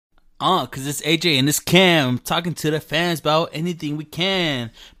Cause it's AJ and it's Cam talking to the fans about anything we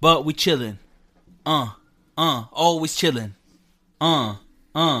can. But we chillin'. Always chillin'.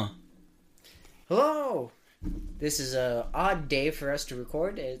 Hello. This is a odd day for us to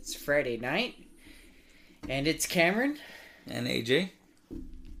record. It's Friday night. And it's Cameron. And AJ.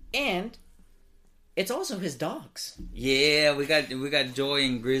 And it's also his dogs. Yeah, we got Joy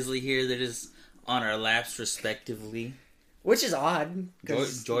and Grizzly here. They're just on our laps respectively. Which is odd.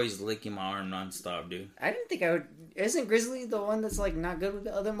 Joy's licking my arm nonstop, dude. I didn't think I would... Isn't Grizzly the one that's like not good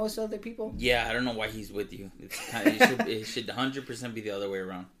with most other people? Yeah, I don't know why he's with you. It should 100% be the other way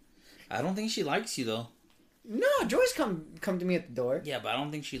around. I don't think she likes you, though. No, Joy's come to me at the door. Yeah, but I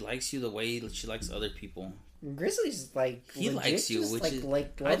don't think she likes you the way she likes other people. Grizzly's like... He likes you, just, which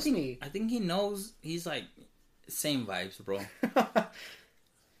like, is... loves me. I think he knows he's like... Same vibes, bro.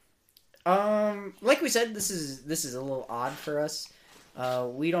 Like we said, this is a little odd for us.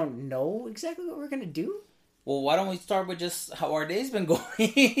 We don't know exactly what we're gonna do. Well, why don't we start with just how our day's been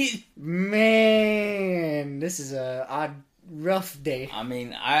going? Man, this is a odd, rough day. I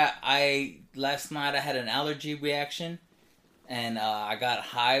mean, I last night I had an allergy reaction, and I got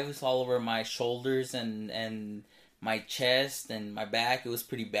hives all over my shoulders and my chest and my back. It was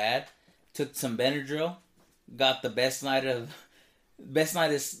pretty bad. Took some Benadryl. Got the best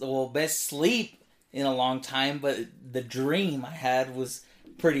sleep in a long time, but the dream I had was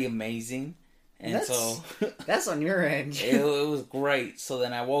pretty amazing. And that's on your end. it was great. So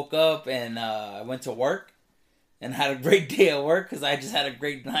then I woke up and I went to work and had a great day at work because I just had a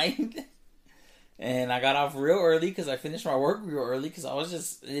great night. And I got off real early because I finished my work real early because I was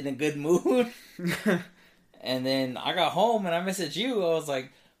just in a good mood. And then I got home and I messaged you. I was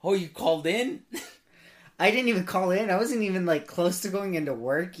like, "Oh, you called in?" I didn't even call in. I wasn't even like close to going into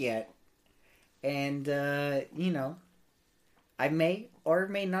work yet. And, I may or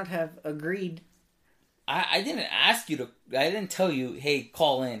may not have agreed. I didn't ask you to... I didn't tell you, hey,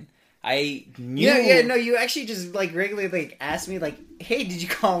 call in. I knew... Yeah, no, you actually just, like, regularly, like, asked me, like, hey, did you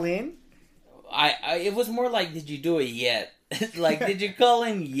call in? It was more like, did you do it yet? Like, did you call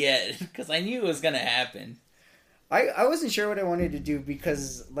in yet? Because I knew it was going to happen. I wasn't sure what I wanted to do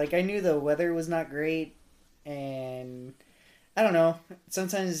because, like, I knew the weather was not great. And I don't know.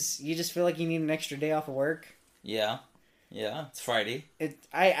 Sometimes you just feel like you need an extra day off of work. Yeah, it's Friday.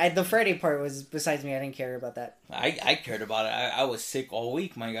 The Friday part was besides me. I didn't care about that. I cared about it. I was sick all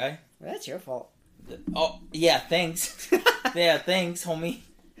week, my guy. That's your fault. Oh yeah, thanks. Yeah, thanks, homie.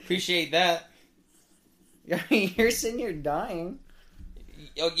 Appreciate that. I mean, you're sitting here dying.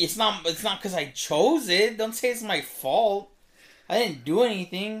 It's not because I chose it. Don't say it's my fault. I didn't do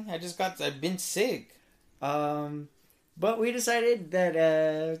anything. I've been sick. But we decided that,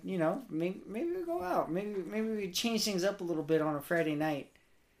 maybe we go out. Maybe we change things up a little bit on a Friday night.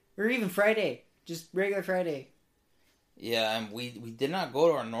 Or even Friday. Just regular Friday. Yeah, and we did not go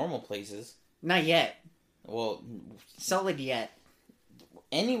to our normal places. Not yet. Well... Solid yet.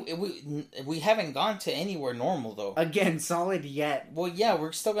 We haven't gone to anywhere normal, though. Again, solid yet. Well, yeah,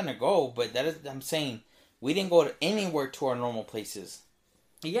 we're still gonna go, but I'm saying, we didn't go to anywhere to our normal places.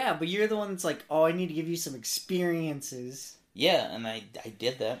 Yeah, but you're the one that's like, oh, I need to give you some experiences. Yeah, and I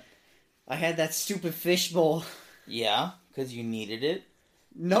did that. I had that stupid fishbowl. Yeah, because you needed it.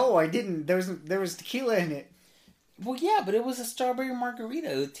 No, I didn't. There was tequila in it. Well, yeah, but it was a strawberry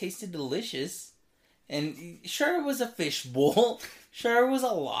margarita. It tasted delicious. And sure, it was a fishbowl. Sure, it was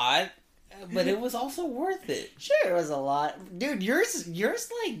a lot. But it was also worth it. Sure, it was a lot. Dude, yours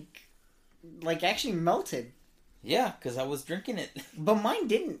like actually melted. Yeah, because I was drinking it. But mine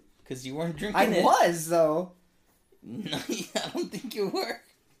didn't. Because you weren't drinking it. I was, though. No, I don't think you were.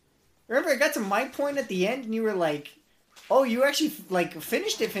 Remember, I got to my point at the end, and you were like, oh, you actually, like,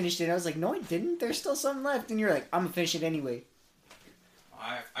 finished it. I was like, no, I didn't. There's still some left. And you're like, I'm going to finish it anyway.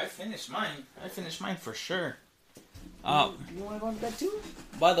 I finished mine. I finished mine for sure. You want to go into that, too?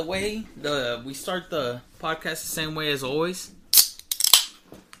 By the way, we start the podcast the same way as always.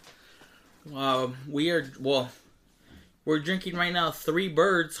 We're drinking right now 3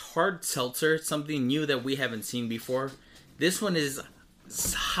 Birds Hard Seltzer, something new that we haven't seen before. This one is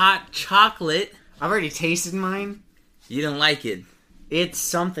hot chocolate. I've already tasted mine. You didn't like it? It's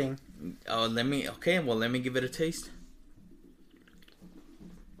something. Oh, let me give it a taste.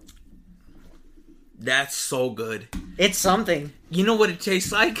 That's so good. It's something. You know what it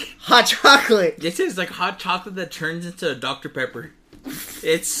tastes like? Hot chocolate. It tastes like hot chocolate that turns into a Dr. Pepper.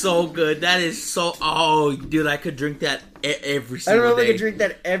 It's so good. That is so... Oh, dude, I could drink that every single day. I don't know if I could drink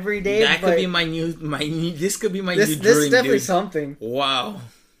that every day, That could be my new... This could be my new drink, This is definitely dude. something. Wow.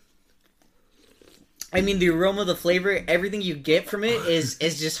 I mean, the aroma, the flavor, everything you get from it is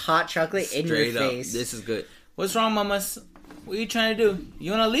just hot chocolate in your Straight up. face. This is good. What's wrong, mamas? What are you trying to do?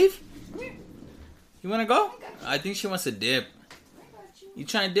 You want to leave? You want to go? I think she wants to dip. You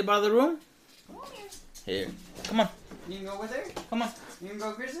trying to dip out of the room? Here. Come on. You can go with her? Come on. You can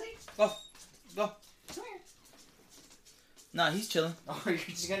go, Grizzly? Go. Go. Come here. Nah, he's chilling. Oh, you're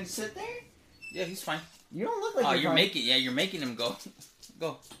just gonna sit there? Yeah, he's fine. You don't look like Oh, you're you're making him go.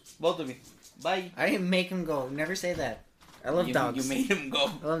 Go. Both of you. Bye. I didn't make him go. Never say that. I love dogs. You made him go.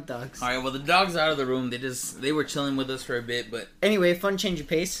 I love dogs. Alright, well, the dog's out of the room. They were chilling with us for a bit, but... Anyway, fun change of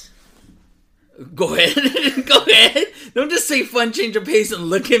pace. Go ahead. Go ahead. Don't just say fun change of pace and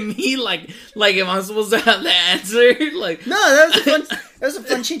look at me like am I supposed to have the answer? Like, no, that was a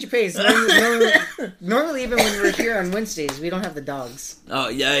fun change of pace. Normally, even when we're here on Wednesdays, we don't have the dogs. Oh,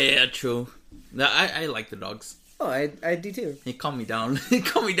 yeah, true. I like the dogs. Oh, I do too. He calmed me down. He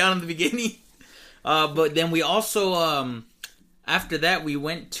calmed me down in the beginning. But then we also, after that, we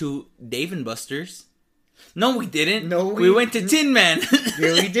went to Dave & Buster's. No, we didn't. No, we went to Tin Man.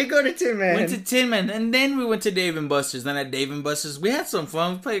 Yeah, we did go to Tin Man. Went to Tin Man, and then we went to Dave & Buster's. Then at Dave & Buster's, we had some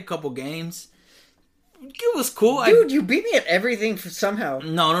fun. We played a couple games. It was cool. Dude, you beat me at everything somehow.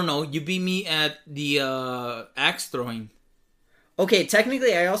 No. You beat me at the axe throwing. Okay,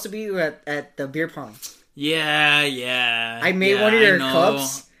 technically, I also beat you at the beer pong. Yeah. I made one of your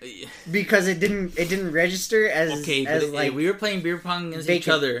cups because it didn't register as okay. as but if we were playing beer pong against each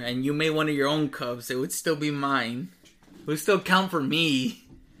other, and you made one of your own cups, it would still be mine. It would still count for me.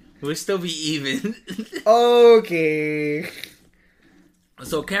 It would still be even. Okay.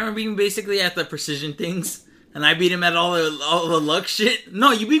 So Cameron beat me basically at the precision things, and I beat him at all the luck shit.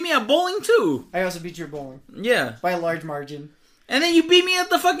 No, you beat me at bowling too. I also beat you at bowling. Yeah, by a large margin. And then you beat me at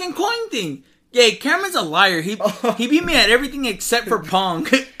the fucking coin thing. Yeah, Cameron's a liar. He beat me at everything except for Pong.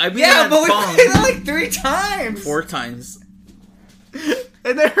 I beat him at but Pong. we played that like 3 times. 4 times.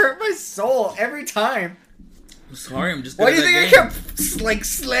 And that hurt my soul every time. I'm sorry, I'm just good Why do you at think I kept like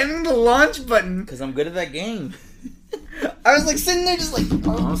slamming the launch button? Because I'm good at that game. I was like sitting there just like...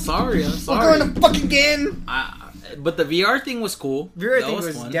 I'm sorry. We're going to fuck again. But the VR thing was cool. VR thing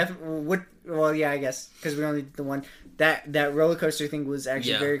was definitely... Well, yeah, I guess. Because we only did the one. That roller coaster thing was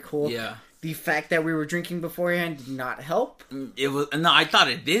actually very cool. Yeah. The fact that we were drinking beforehand did not help. It was I thought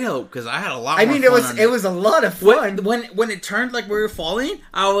it did help because I had a lot. It was a lot of fun. When it turned like we were falling,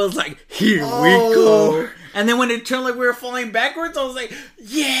 I was like, "Here we go!" And then when it turned like we were falling backwards, I was like,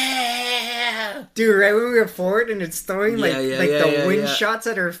 "Yeah!" Dude, right when we were forward and it's throwing the wind shots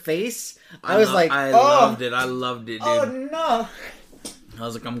at her face, I loved it. I loved it, dude. Oh no! I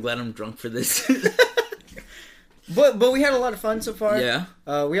was like, I'm glad I'm drunk for this. But we had a lot of fun so far. Yeah.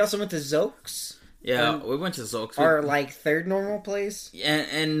 We also went to Zoke's. Yeah, we went to Zoke's. Our third normal place.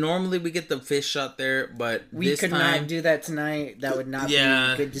 And normally we get the fish shot there, but we could not do that tonight. That would not be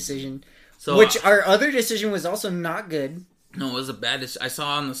a good decision. So, which our other decision was also not good. No, it was a bad decision. I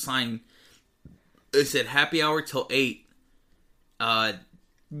saw on the sign, it said happy hour till 8.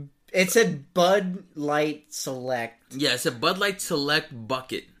 It said Bud Light Select. Yeah, it said Bud Light Select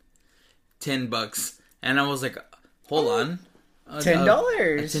bucket. $10. And I was like, hold on. $10?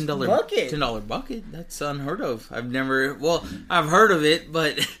 $10 bucket. $10 bucket? That's unheard of. I've heard of it,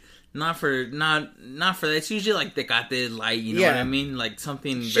 but not for that. It's usually like Tecate Light, you know what I mean? Like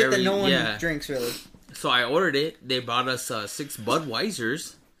something shit that no one drinks, really. So I ordered it. They brought us 6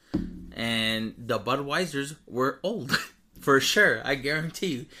 Budweisers. And the Budweisers were old. For sure, I guarantee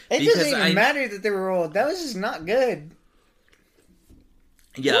you. It doesn't even matter that they were old. That was just not good.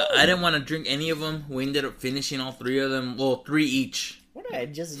 Yeah, ooh. I didn't want to drink any of them. We ended up finishing all 3 of them. Well, 3 each. What did I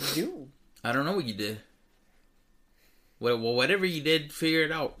just do? I don't know what you did. Well, whatever you did, figure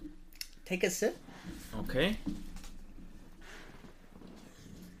it out. Take a sip. Okay.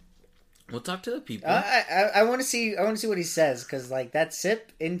 We'll talk to the people. I want to see. I want to see what he says because, that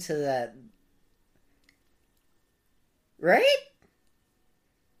sip into that. Right?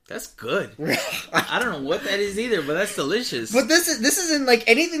 That's good. I don't know what that is either, but that's delicious. But this isn't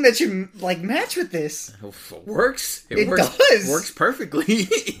anything that you match with this. It works. It works, does. Works perfectly.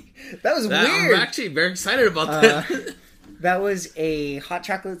 That was weird. I'm actually very excited about that. That was a hot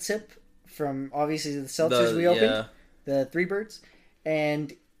chocolate sip from obviously the seltzers we opened, the 3 Birds,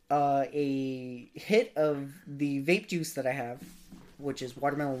 and a hit of the vape juice that I have, which is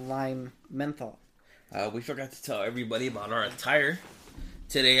watermelon lime menthol. We forgot to tell everybody about our attire.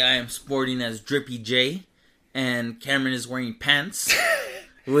 Today I am sporting as Drippy J, and Cameron is wearing pants,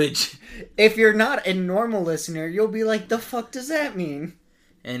 which... If you're not a normal listener, you'll be like, the fuck does that mean?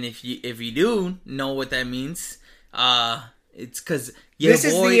 And if you do know what that means, It's because this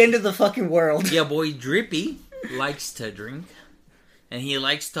is the end of the fucking world. Yeah, boy, Drippy likes to drink. And he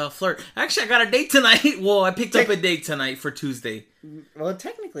likes to flirt. Actually, I got a date tonight. Well, I picked up a date tonight for Tuesday. Well,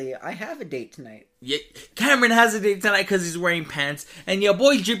 technically, I have a date tonight. Yeah, Cameron has a date tonight because he's wearing pants. And your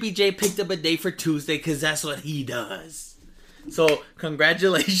boy Drippy J picked up a date for Tuesday because that's what he does. So,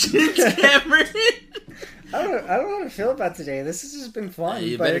 congratulations, Cameron. I don't know how to feel about today. This has just been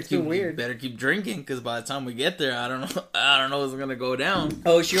fun, but it's been weird. You better keep drinking, because by the time we get there, I don't know what's gonna go down.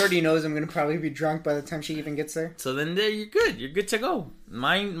 Oh, she already knows I'm gonna probably be drunk by the time she even gets there. So then, there you're good. You're good to go.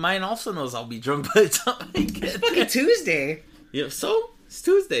 Mine also knows I'll be drunk by the time I get there. It's fucking Tuesday. Yeah, so it's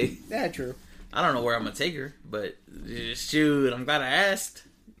Tuesday. Yeah, true. I don't know where I'm gonna take her, but shoot, I'm glad I asked.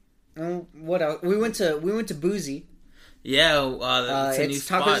 What else? We went to Boozy. Yeah, it's a new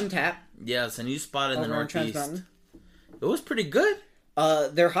spot. Tacos and Tap. Yeah, it's a new spot in the Northeast. It was pretty good.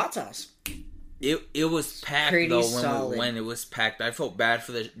 Their hot sauce. It was packed pretty though solid. when it was packed. I felt bad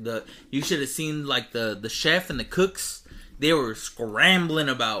for the you should have seen like the chef and the cooks. They were scrambling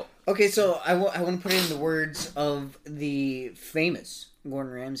about. Okay, so I want to put it in the words of the famous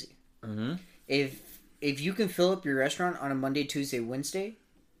Gordon Ramsay. Mm-hmm. If you can fill up your restaurant on a Monday, Tuesday, Wednesday,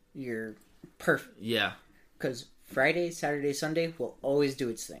 you're perfect. Yeah. Because Friday, Saturday, Sunday will always do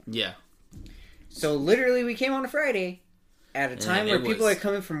its thing. Yeah. So literally, we came on a Friday at a time where people are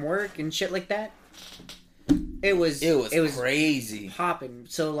coming from work and shit like that. It was crazy popping.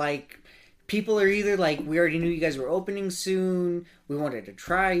 So like, people are either like, we already knew you guys were opening soon. We wanted to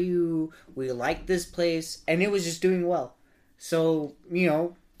try you. We like this place, and it was just doing well. So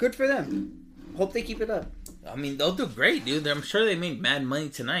good for them. Hope they keep it up. I mean, they'll do great, dude. I'm sure they made mad money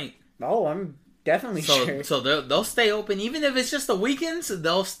tonight. Oh, I'm definitely sure. So they'll stay open, even if it's just the weekends.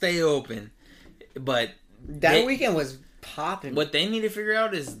 They'll stay open. But that weekend was popping. What they need to figure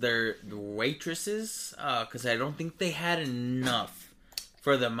out is their waitresses, because I don't think they had enough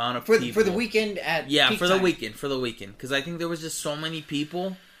for the amount of people for the weekend at peak for time. the weekend because I think there was just so many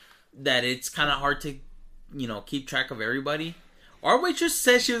people that it's kind of hard to keep track of everybody. Our waitress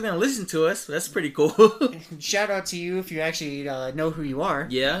said she was going to listen to us. That's pretty cool. Shout out to you if you actually know who you are.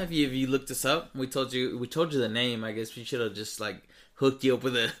 Yeah, if you looked us up, we told you the name. I guess we should have just hooked you up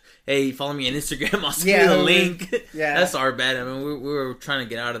with hey, follow me on Instagram. I'll send you the link. Yeah, that's our bad. I mean, we were trying to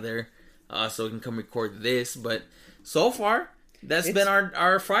get out of there so we can come record this. But so far, that's been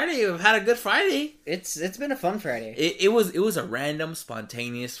our Friday. We've had a good Friday. It's been a fun Friday. It was a random,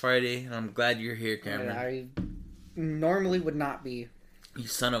 spontaneous Friday, and I'm glad you're here, Cameron. I normally would not be. You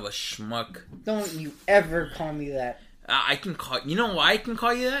son of a schmuck! Don't you ever call me that. I can call. You know why I can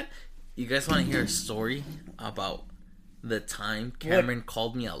call you that? You guys want to hear a story about the time Cameron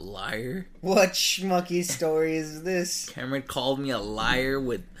called me a liar? What schmucky story is this? Cameron called me a liar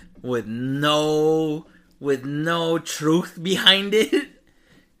with no truth behind it.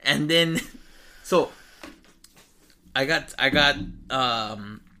 And then so I got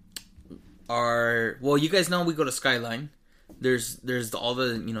you guys know we go to Skyline. There's all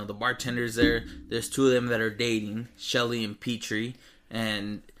the the bartenders there. There's two of them that are dating, Shelly and Petrie,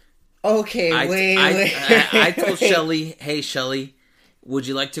 and okay, I told Shelly, hey Shelly, would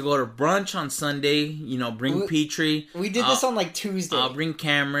you like to go to brunch on Sunday? Bring Petrie. We did this on Tuesday. I'll bring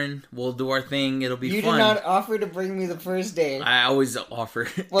Cameron. We'll do our thing. It'll be fun. You did not offer to bring me the first day. I always offer.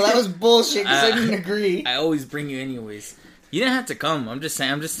 Well, that was bullshit because I didn't agree. I always bring you anyways. You didn't have to come. I'm just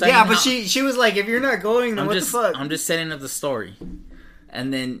saying. Yeah, but she was like, if you're not going, then what the fuck? I'm just setting up the story.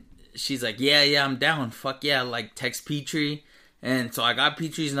 And then she's like, yeah, I'm down. Fuck yeah. Text Petrie. And so I got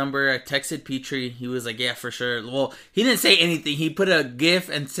Petrie's number. I texted Petrie. He was like, yeah, for sure. Well, he didn't say anything. He put a GIF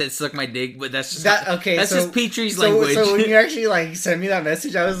and said, suck my dick. But that's just just Petrie's language. So when you actually sent me that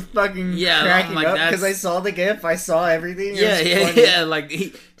message, I was fucking cracking up because I saw the GIF. I saw everything. Yeah.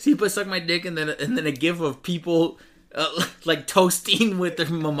 He put suck my dick and then a GIF of people toasting with their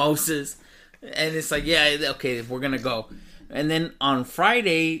mimosas. And it's like, yeah, okay, we're going to go. And then on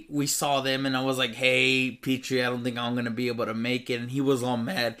Friday, we saw them, and I was like, hey, Petrie, I don't think I'm going to be able to make it. And he was all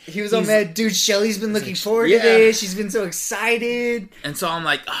mad. All mad. Dude, Shelly's been looking forward to this. She's been so excited. And so I'm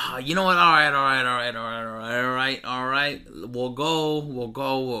like, you know what? All right. We'll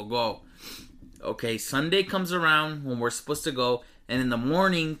go. Okay, Sunday comes around when we're supposed to go. And in the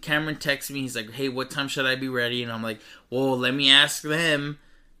morning, Cameron texts me. He's like, hey, what time should I be ready? And I'm like, well, let me ask them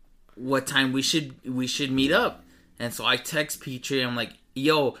what time we should meet up. And so I text Petrie. I'm like,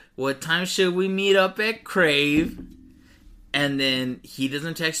 yo, what time should we meet up at Crave? And then he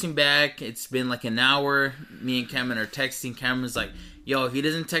doesn't text me back. It's been like an hour. Me and Cameron are texting. Cameron's like, yo, if he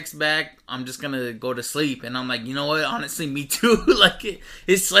doesn't text back, I'm just gonna go to sleep. And I'm like, you know what? Honestly, me too. Like,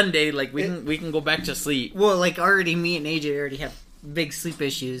 it's Sunday. Like, we can go back to sleep. Well, like, already me and AJ already have big sleep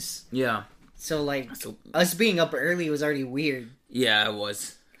issues. Yeah. So, like, us being up early was already weird. Yeah, it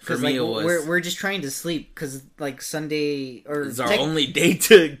was. For me, it was. We're just trying to sleep because, like, Sunday or it's our only day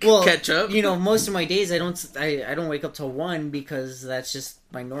to catch up. You know, most of my days I don't wake up till 1 because that's just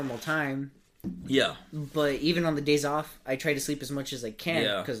my normal time. Yeah. But even on the days off, I try to sleep as much as I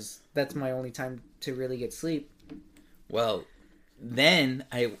can because that's my only time to really get sleep. Well, then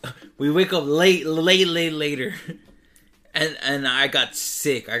we wake up later, and I got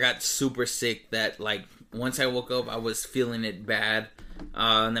sick. I got super sick. That like once I woke up, I was feeling it bad.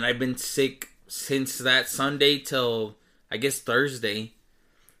 And then I've been sick since that Sunday till, I guess, Thursday.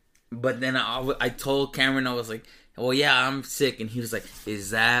 But then I told Cameron, I was like, well, yeah, I'm sick. And he was like,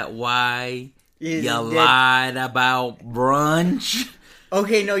 is that why you lied about brunch?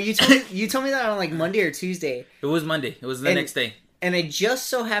 Okay, no, you told me that on, like, Monday or Tuesday. It was Monday. It was the next day. And I just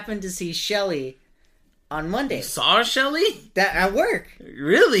so happened to see Shelly on Monday. You saw Shelly? That at work.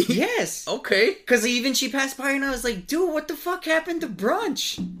 Really? Yes. Okay. Because even she passed by and I was like, dude, what the fuck happened to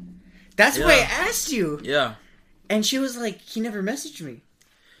brunch? That's why I asked you. Yeah. And she was like, he never messaged me.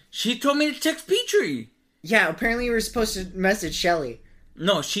 She told me to text Petrie. Yeah, apparently you were supposed to message Shelly.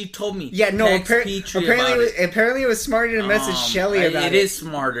 No, she told me. Yeah, no, apparently it was smarter to message Shelly about it. It is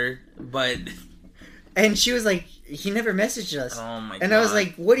smarter, but... And she was like, he never messaged us. Oh my god. And I was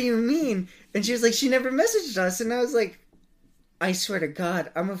like, what do you mean? And she was like, she never messaged us. And I was like, I swear to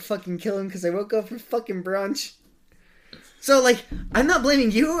God, I'm gonna fucking kill him because I woke up for fucking brunch. So, like, I'm not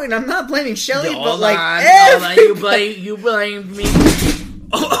blaming you and I'm not blaming Shelly, but, like, you blame me.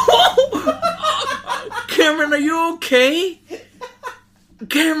 Cameron, are you okay?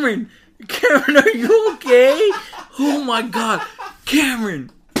 Cameron, are you okay? Oh my god.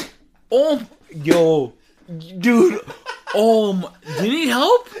 Cameron. Oh, yo. Dude. Do you need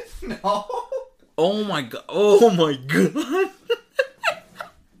help? No. Oh my god. Oh my god.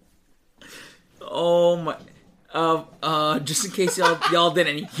 Oh my. Just in case y'all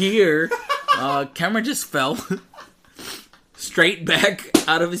didn't hear, Cameron just fell straight back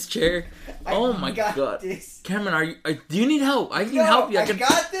out of his chair. Oh my god. This. Cameron, do you need help? I can help you. I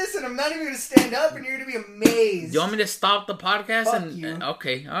got this, and I'm not even gonna stand up, and you're gonna be amazed. You want me to stop the podcast? Fuck you.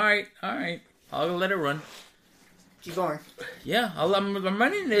 Okay, all right. I'll let it run. Keep going. Yeah, I'm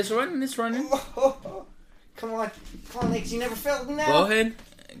running this. Running. Come on, Lex. You never failed me now. Go ahead.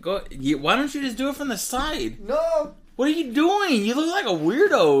 Why don't you just do it from the side? No. What are you doing? You look like a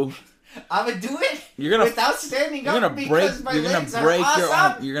weirdo. I'm gonna do it without standing up because my legs are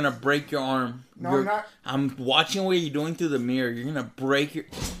awesome. You're gonna break your arm. No, I'm not. I'm watching what you're doing through the mirror. You're gonna break your...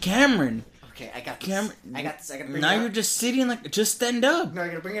 Cameron. Okay, I got this. Cameron, I got this. I gotta bring it now up. You're just sitting like... Just stand up. No,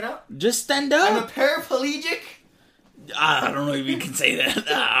 you're gonna bring it up? Just stand up. I'm a paraplegic. I don't know if you can say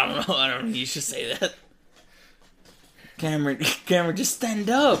that. I don't know. You should say that. Cameron, just stand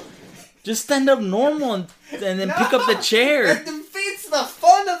up. Just stand up normal and then pick up the chair. That defeats the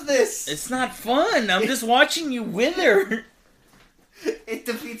fun of this. It's not fun. I'm just watching you wither. It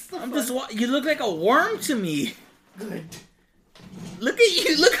defeats the fun. You look like a worm to me. Good. Look at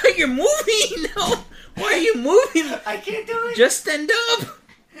you. Look how you're moving. No. Why are you moving? I can't do it. Just stand up.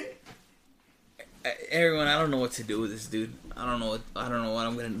 Everyone, I don't know what to do with this dude. I don't know what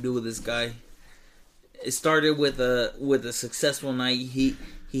I'm gonna do with this guy. It started with a successful night.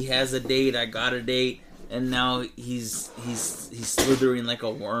 He has a date. I got a date, and now he's slithering like a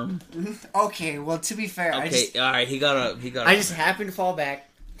worm. Okay, well, to be fair, all right. He got. I just happened to fall back.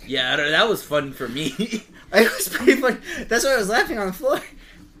 Yeah, that was funny for me. It was pretty funny. That's why I was laughing on the floor.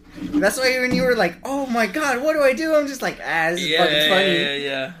 That's why when you were like, "Oh my god, what do I do?" I'm just like, this is fucking funny.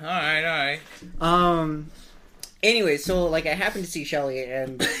 Yeah. All right. Anyway, so like I happened to see Shelly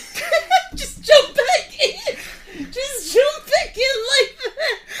and just jump back in. Just jump back in like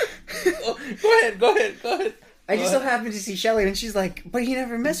that. Oh, go ahead. I just so happened to see Shelly and she's like, "But he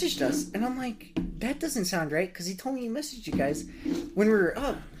never messaged us," and I'm like, "That doesn't sound right," because he told me he messaged you guys when we were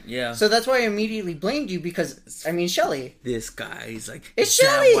up. Yeah. So that's why I immediately blamed you because, I mean, Shelly. This guy, he's like, it's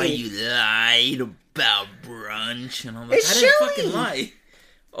Shelly. That why you lied about brunch? And I'm like, it's I didn't Shelly. fucking lie.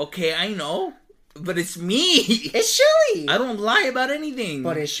 Okay, I know, but it's me. It's Shelly. I don't lie about anything.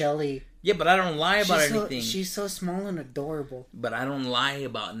 But it's Shelly. Yeah, but I don't lie about anything. She's so small and adorable. But I don't lie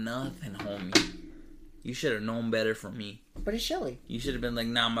about nothing, homie. You should have known better from me. But it's Shelly. You should have been like,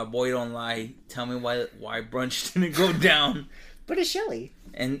 nah, my boy don't lie. Tell me why brunch didn't go down. But it's Shelly.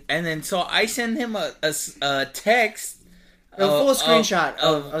 And then so I send him a text A full screenshot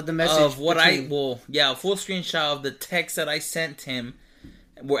of the message of what a full screenshot of the text that I sent him.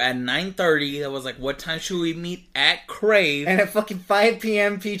 We're at 9:30. I was like, what time should we meet at Crave? And at fucking 5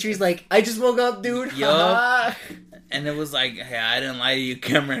 p.m., Petrie's like, I just woke up, dude. Yup. And it was like, hey, I didn't lie to you,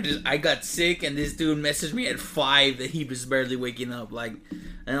 Cameron. I got sick, and this dude messaged me at 5 that he was barely waking up. Like,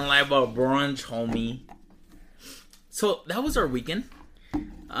 I didn't lie about brunch, homie. So that was our weekend.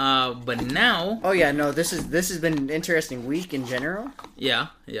 But now... Oh, yeah, no, this has been an interesting week in general. Yeah.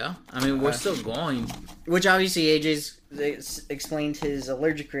 I mean, we're still going. Which obviously AJ's explained his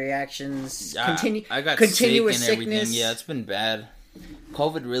allergic reactions. I got continuous sick and sickness. Everything. Yeah, it's been bad.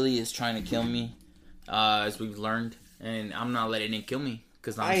 COVID really is trying to kill me, as we've learned. And I'm not letting it kill me,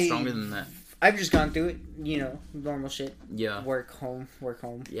 because I'm stronger than that. I've just gone through it, normal shit. Yeah. Work home.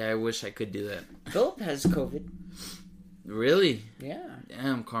 Yeah, I wish I could do that. Philip has COVID. Really? Yeah.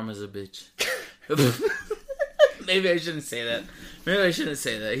 Damn, karma's a bitch. Maybe I shouldn't say that.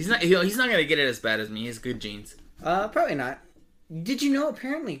 He's not gonna get it as bad as me. He has good genes. Probably not. Did you know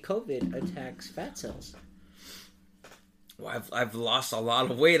apparently COVID attacks fat cells? Well, I've lost a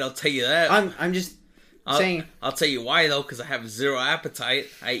lot of weight. I'll tell you that. I'm just saying. I'll tell you why though, because I have zero appetite.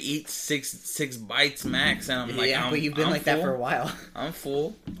 I eat six bites max, and I'm like, yeah, but you've been like that for a while. I'm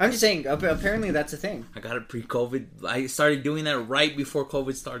full. I'm just saying. Apparently, that's a thing. I got it pre-COVID. I started doing that right before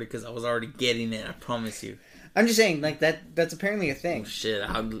COVID started because I was already getting it. I promise you. I'm just saying, like that's apparently a thing. Oh, shit,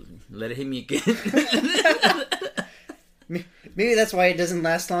 I'll let it hit me again. Maybe that's why it doesn't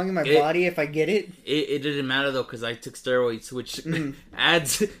last long in my body if I get it. It didn't matter though because I took steroids, which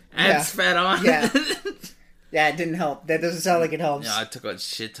adds fat on. Yeah. Yeah, it didn't help. That doesn't sound like it helps. Yeah, I took a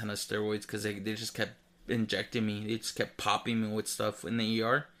shit ton of steroids because they just kept injecting me. They just kept popping me with stuff in the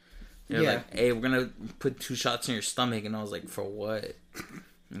ER. They're like, hey, we're going to put 2 shots in your stomach. And I was like, for what?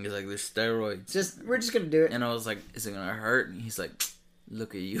 And he's like, there's steroids. We're just going to do it. And I was like, is it going to hurt? And he's like,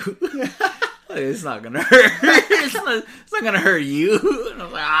 look at you. It's not going to hurt. It's not going to hurt you. And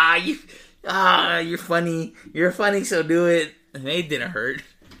I was like, you're funny. You're funny, so do it. And it didn't hurt.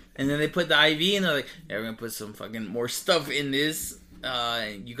 And then they put the IV and they're like, yeah, we're going to put some fucking more stuff in this.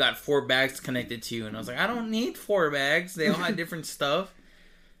 You got 4 bags connected to you. And I was like, I don't need 4 bags. They all had different stuff.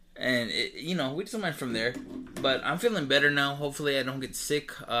 And, we just went from there. But I'm feeling better now. Hopefully I don't get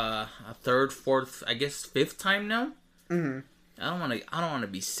sick a 3rd, 4th, I guess 5th time now. Mm-hmm. I don't want to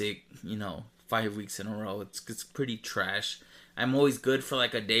be sick, 5 weeks in a row. It's pretty trash. I'm always good for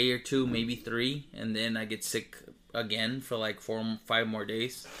like a day or 2, maybe 3. And then I get sick again for like 4, 5 more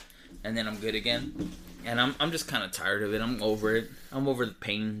days, and then I'm good again. And I'm just kind of tired of it. I'm over it. I'm over the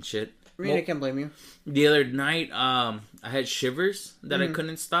pain and shit. I can't blame you. The other night, I had shivers that I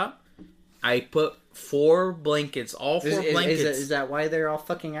couldn't stop. I put 4 blankets, all 4 blankets. Is that why they're all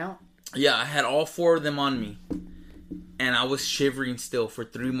fucking out? Yeah, I had all 4 of them on me, and I was shivering still for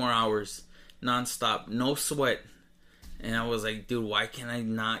 3 more hours, nonstop, no sweat. And I was like, dude, why can't I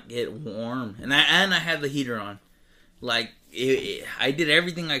not get warm? And I had the heater on. Like, I did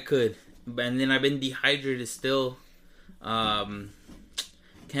everything I could. And then I've been dehydrated still. Can't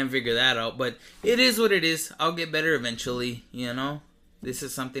figure that out. But it is what it is. I'll get better eventually, This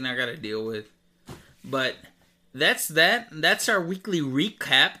is something I gotta deal with. But that's that. That's our weekly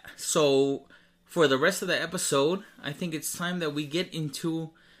recap. So, for the rest of the episode, I think it's time that we get into...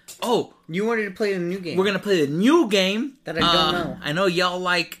 Oh! You wanted to play the new game. We're gonna play the new game. That I don't know. I know y'all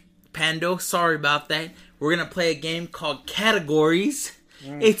like Pando. Sorry about that. We're gonna play a game called Categories.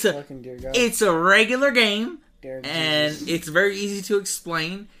 It's a regular game, and it's very easy to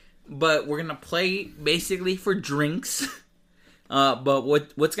explain. But we're gonna play basically for drinks. But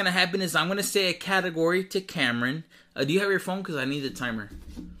what's gonna happen is I'm gonna say a category to Cameron. Do you have your phone? Because I need the timer.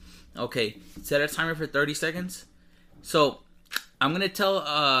 Okay, set a timer for 30 seconds. So I'm gonna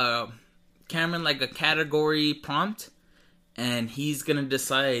tell Cameron like a category prompt. And he's going to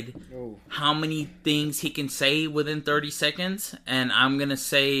decide how many things he can say within 30 seconds. And I'm going to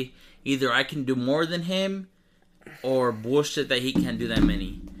say either I can do more than him or bullshit that he can't do that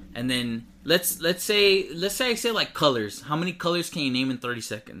many. And then let's say I say like colors. How many colors can you name in 30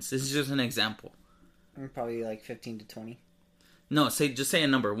 seconds? This is just an example. Probably like 15 to 20. No, just say a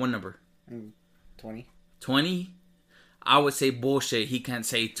number. One number. 20. 20? I would say bullshit. He can't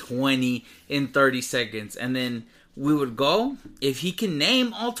say 20 in 30 seconds. And then... we would go. If he can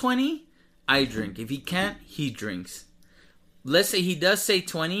name all 20, I drink. If he can't, he drinks. Let's say he does say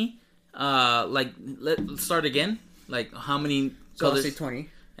 20. Let's start again. Like, how many colors? So I'll say 20.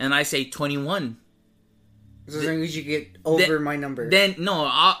 And I say 21. So as long as you get over my number. Then, no,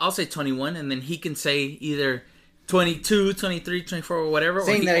 I'll say 21. And then he can say either 22, 23, 24, whatever.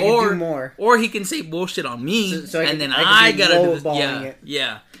 Saying that I can do more. Or he can say bullshit on me, and then I gotta do this.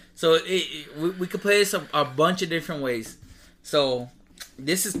 Yeah. So we could play this a bunch of different ways. So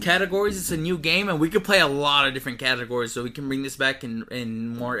this is categories. It's a new game, and we could play a lot of different categories. So we can bring this back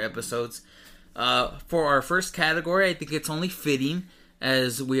in more episodes. For our first category, I think it's only fitting,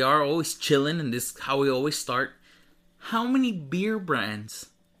 as we are always chilling, and this is how we always start. How many beer brands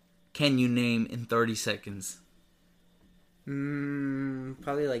can you name in 30 seconds?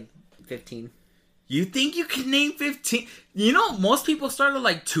 Probably like 15. You think you can name 15? You know, most people start at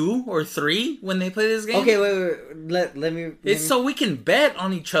like 2 or 3 when they play this game. Okay, wait. Let me. It's so we can bet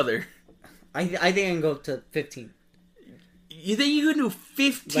on each other. I think I can go up to 15. You think you can do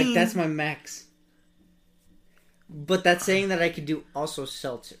 15? Like, that's my max. But that's saying that I could do also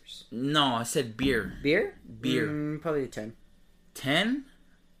seltzers. No, I said beer. Beer? Beer. Probably 10. 10?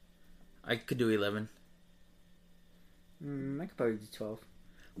 I could do 11. I could probably do 12.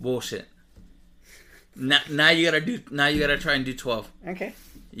 Bullshit. Now you gotta try and do 12. Okay.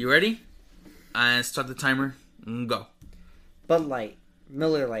 You ready? Start the timer. Go. Bud Light,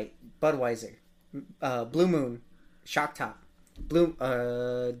 Miller Lite, Budweiser, Blue Moon, Shock Top,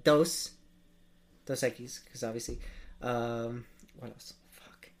 Dos Equis, because obviously, what else?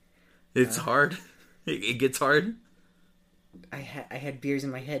 Fuck. It's hard. It gets hard. I had beers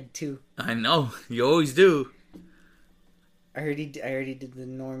in my head too. I know. You always do. I already did the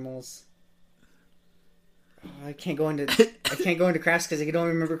normals. Oh, I can't go into crafts because I don't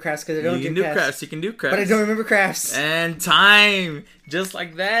remember crafts because I don't do crafts. You can do crafts. But I don't remember crafts. And time. Just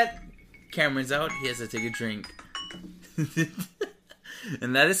like that. Cameron's out. He has to take a drink.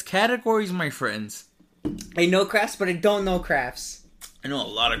 And that is categories, my friends. I know crafts, but I don't know crafts. I know a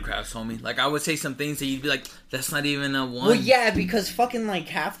lot of crafts, homie. Like, I would say some things that you'd be like, that's not even a one. Well, yeah, because fucking, like,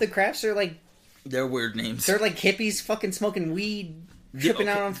 half the crafts are, like... They're weird names. They're, like, hippies fucking smoking weed, tripping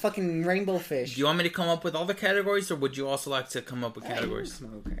out on fucking rainbow fish. Do you want me to come up with all the categories, or would you also like to come up with categories?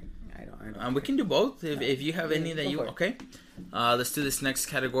 Okay. I don't. We can do both, if you have any that you... Okay. Let's do this next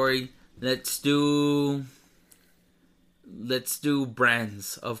category. Let's do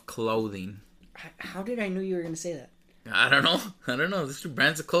brands of clothing. How did I know you were going to say that? I don't know. Let's do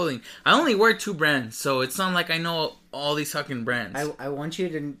brands of clothing. I only wear 2 brands, so it's not like I know all these fucking brands. I want you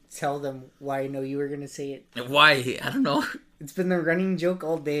to tell them why I know you were going to say it. Why? I don't know. It's been the running joke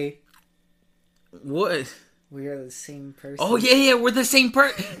all day. What? We are the same person. Oh, yeah, we're the same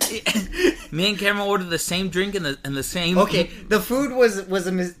person. Me and Cameron ordered the same drink and the same... Okay, the food was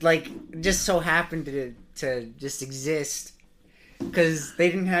just so happened to just exist. Because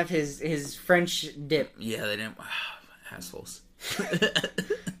they didn't have his French dip. Yeah, they didn't. Assholes. They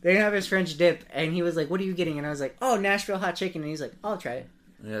didn't have his French dip, and he was like, "What are you getting?" And I was like, "Oh, Nashville hot chicken." And he's like, "I'll try it."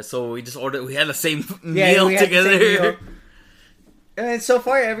 Yeah, so we just ordered. We had the same meal together. Same meal. And so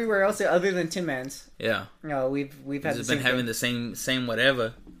far, everywhere else other than Tin Man's, yeah, we've had the same been having thing. the same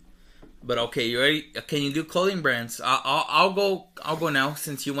whatever. But okay, you ready? Can you do clothing brands? I'll go now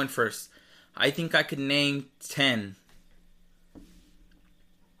since you went first. I think I could name 10.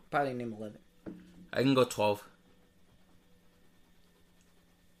 Probably name 11. I can go 12.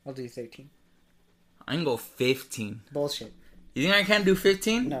 I'll do 13. I can go 15. Bullshit. You think I can't do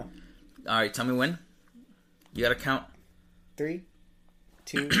 15? No. Alright, tell me when. You gotta count. 3,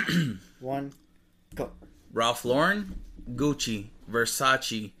 2, 1, go. Ralph Lauren, Gucci,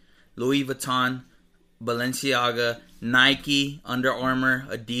 Versace, Louis Vuitton, Balenciaga, Nike, Under Armour,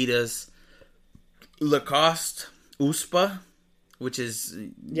 Adidas, Lacoste, USPA, which is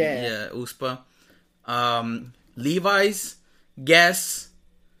USPA, Levi's, Guess,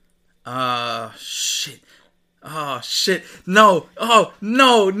 shit. Oh shit. No. Oh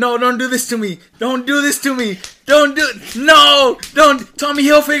no, don't do this to me. Don't do this to me. Don't do it. No. Don't. Tommy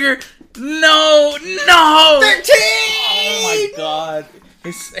Hilfiger. No. 13! Oh my god.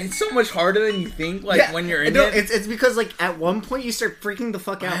 It's so much harder than you think, when you're in it. It's because, at one point you start freaking the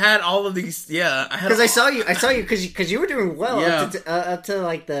fuck out. I had all of these, Because I saw you because you were doing well up to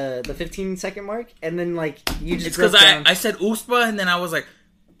the 15-second mark, and then, you just... It's because I said USPA, and then I was like,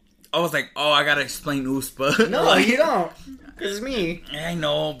 oh, I gotta explain USPA. No, you don't. Because it's me. I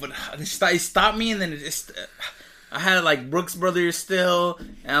know, but it stopped me, and then it just... I had, Brooks Brothers still,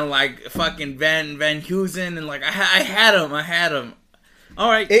 and, fucking Van Heusen, and, I had them. All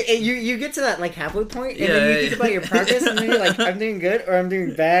right. You get to that halfway point, and then you think about your progress, and then you're like, I'm doing good or I'm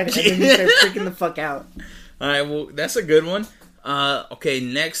doing bad, and then you start freaking the fuck out. All right, well, that's a good one. Okay,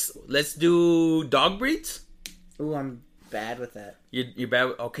 next, let's do dog breeds. Ooh, I'm bad with that. You're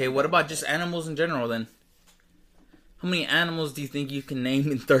bad. Okay, what about just animals in general then? How many animals do you think you can name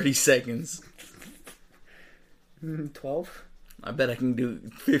in 30 seconds? 12? I bet I can do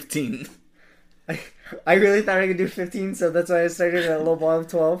 15. I really thought I could do 15, so that's why I started at a low ball of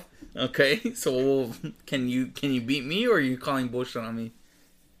 12. Okay, so can you beat me, or are you calling bullshit on me?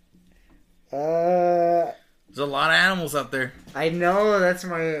 There's a lot of animals out there. I know, that's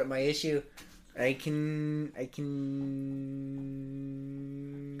my issue. I can...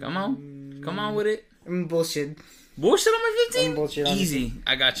 Come on with it. I'm bullshit. Bullshit on my 15? I'm bullshit on Easy. 15.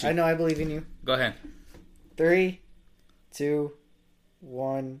 I got you. I know, I believe in you. Go ahead. 3, 2,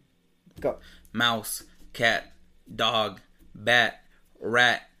 1, go. Mouse, cat, dog, bat,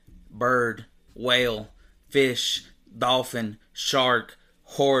 rat, bird, whale, fish, dolphin, shark,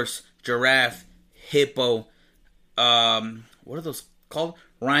 horse, giraffe, hippo, what are those called?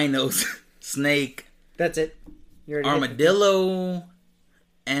 Rhinos, snake. That's it. Armadillo,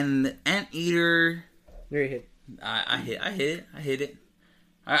 and anteater. You're hit. I hit it.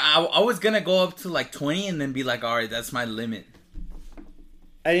 I was gonna go up to like 20 and then be like, alright, that's my limit.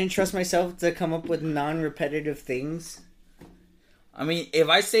 I didn't trust myself to come up with non-repetitive things. I mean, if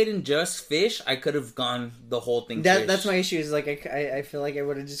I stayed in just fish, I could have gone the whole thing. That's my issue. Is like I feel like I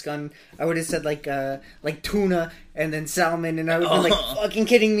would have just gone. I would have said like tuna and then salmon, and I would have been like, fucking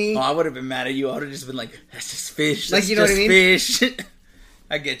kidding me. Oh, I would have been mad at you. I would have just been like, that's just fish. That's like, you know just what I mean? Fish.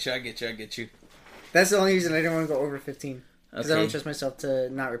 I get you. That's the only reason I didn't want to go over 15. Because Okay. I don't trust myself to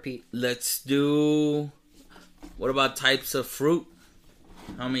not repeat. Let's do. What about types of fruit?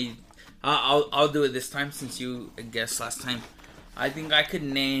 How many? I'll do it this time since you guessed last time. I think I could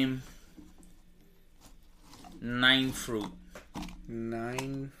name 9 fruit.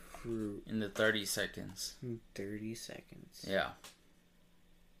 9 fruit. In the 30 seconds. 30 seconds. Yeah.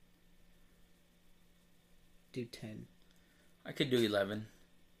 Do 10. I could do 11.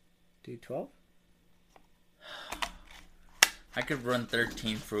 Do 12. I could run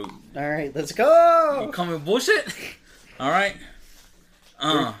 13 fruit. Alright, let's go! You call me bullshit? Alright.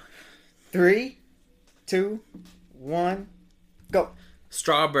 3, 2, 1, go.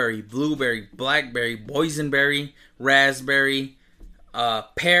 Strawberry, blueberry, blackberry, boysenberry, raspberry,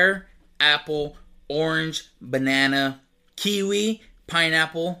 pear, apple, orange, banana, kiwi,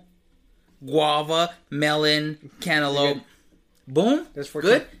 pineapple, guava, melon, cantaloupe. Boom. There's 14.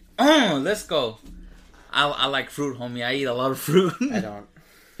 Good. Let's go. I like fruit, homie. I eat a lot of fruit. I don't.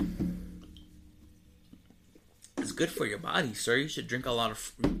 It's good for your body, sir. You should drink a lot of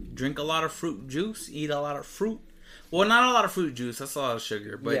fruit juice. Eat a lot of fruit. Well, not a lot of fruit juice. That's a lot of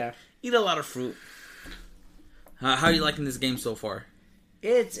sugar. But yeah. Eat a lot of fruit. How are you liking this game so far?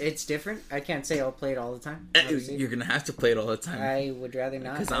 It's different. I can't say I'll play it all the time. Obviously. You're gonna have to play it all the time. I would rather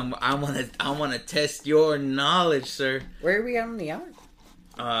not. Because I wanna test your knowledge, sir. Where are we at on the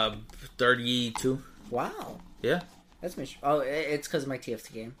hour? 32. Wow. Yeah. That's my. Oh, it's because of my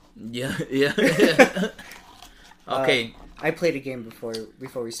TFT game. Yeah. Okay. I played a game before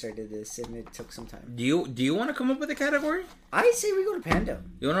we started this, and it took some time. Do you want to come up with a category? I say we go to Pando.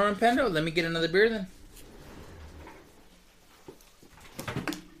 You want to run Pando? Let me get another beer then.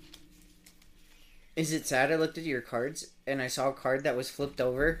 Is it sad? I looked at your cards, and I saw a card that was flipped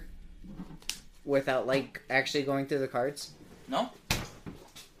over without, like, actually going through the cards. No.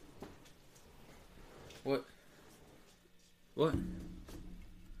 What?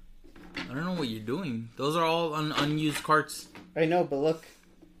 I don't know what you're doing. Those are all unused cards. I know, but look.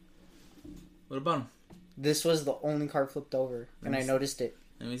 What about them? This was the only card flipped over, and I noticed it.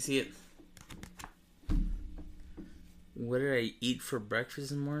 Let me see it. What did I eat for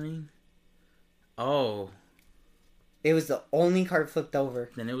breakfast in the morning? Oh. It was the only card flipped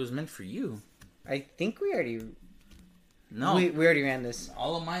over. Then it was meant for you. I think we already... No. We already ran this.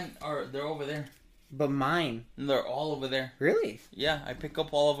 All of mine they're over there. But mine. They're all over there. Really? Yeah, I pick up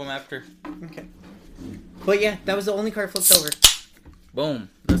all of them after. Okay. But yeah, that was the only card flipped over. Boom.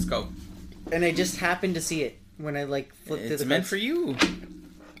 Let's go. And I just happened to see it when I flipped through the cards. It's meant for you.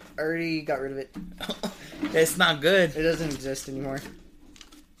 I already got rid of it. It's not good. It doesn't exist anymore.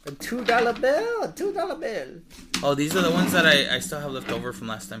 A $2 bill. A $2 bill. Oh, these are the ones that I still have left over from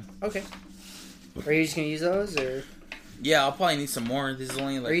last time. Okay. Are you just going to use those, or... Yeah, I'll probably need some more. This is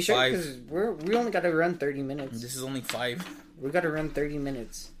only like 5. Are you sure? Because we only got to run 30 minutes. This is only 5. We got to run 30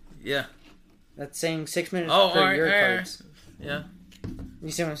 minutes. Yeah. That's saying 6 minutes per your cards. Yeah.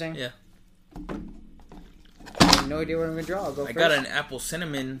 You see what I'm saying? Yeah. I have no idea what I'm going to draw. I'll go first. I got an apple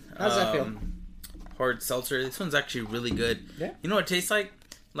cinnamon. How's that feel? Hard seltzer. This one's actually really good. Yeah. You know what it tastes like?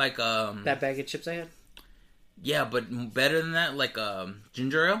 Like that bag of chips I had? Yeah, but better than that, like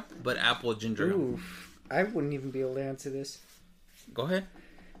ginger ale, but apple ginger ale. Ooh. I wouldn't even be able to answer this. Go ahead.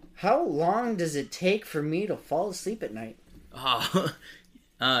 How long does it take for me to fall asleep at night?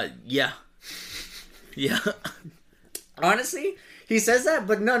 Yeah. Yeah. Honestly, he says that,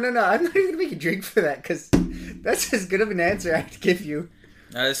 but no. I'm not even gonna make you drink for that because that's as good of an answer I'd give you.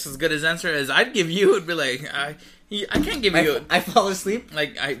 That's as good as answer as I'd give you. It'd be like, I can't give you. I fall asleep.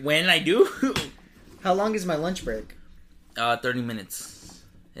 Like when I do. How long is my lunch break? 30 minutes.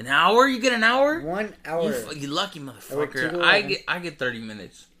 An hour? You get an hour? 1 hour. You lucky motherfucker. I get 30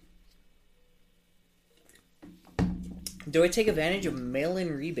 minutes. Do I take advantage of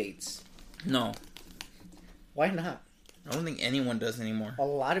mail-in rebates? No. Why not? I don't think anyone does anymore. A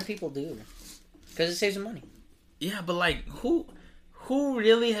lot of people do. Because it saves them money. Yeah, but like, who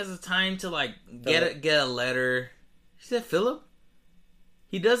really has the time to like get a letter? Is that Philip?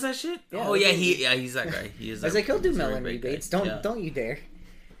 He does that shit? Yeah, oh yeah, he's that guy. He is. I was like, he'll do mail-in rebates. Don't you dare.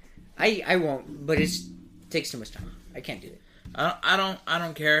 I won't, but it takes too much time. I can't do it. I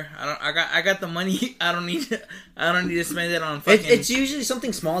don't care. I got the money. I don't need to spend it on fucking. It's usually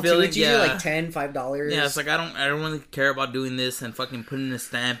something small too. It's usually like $5. Yeah, it's like I don't really care about doing this and fucking putting a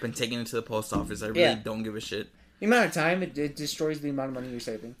stamp and taking it to the post office. I really don't give a shit. The amount of time it destroys the amount of money you're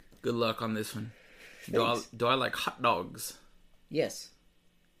saving. Good luck on this one. Do I like hot dogs? Yes.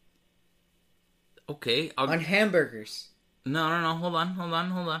 Okay. On hamburgers. No. Hold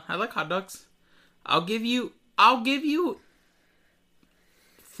on. I like hot dogs. I'll give you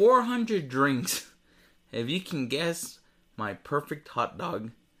 400 drinks if you can guess my perfect hot dog.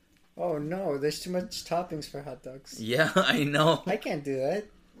 Oh no, there's too much toppings for hot dogs. Yeah, I know. I can't do that.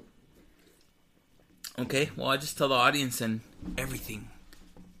 Okay, well, I just tell the audience and everything.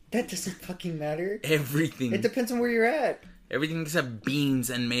 That doesn't fucking matter. Everything. It depends on where you're at. Everything except beans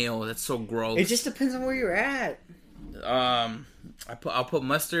and mayo. That's so gross. It just depends on where you're at. I'll put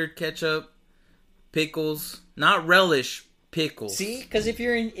mustard, ketchup, pickles, not relish, pickles. See, because if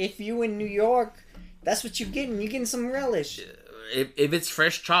you in New York, that's what you're getting. You're getting some relish. If it's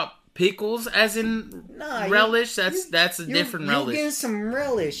fresh chopped pickles, as in relish, that's a different relish. You're getting some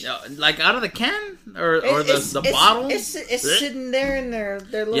relish, like out of the can or the bottle. It's sitting there in their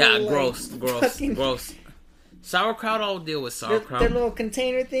little gross. Sauerkraut, I'll deal with sauerkraut. Their little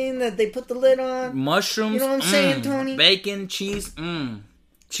container thing that they put the lid on. Mushrooms, you know what I'm saying, Tony? Bacon, cheese,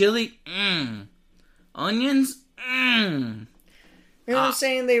 chili, onions, You know what I'm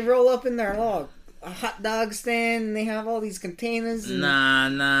saying? They roll up in their a hot dog stand, and they have all these containers. And,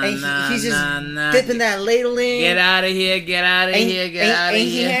 he's just dipping that ladle in. Get out of here! Get out of here! Get out of here!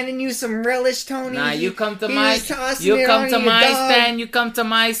 Ain't he handing you some relish, Tony? Nah, you come to my stand. You come to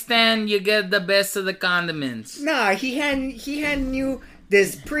my stand. You get the best of the condiments. Nah, he handing you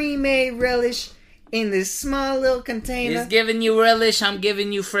this pre-made relish in this small little container. He's giving you relish. I'm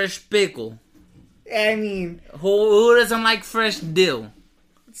giving you fresh pickle. I mean, who doesn't like fresh dill?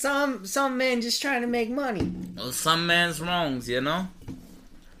 Some men just trying to make money. Well, some men's wrongs, you know?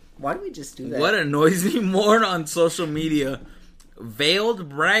 Why do we just do that? What annoys me more on social media? Veiled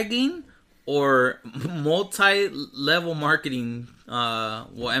bragging or multi-level marketing,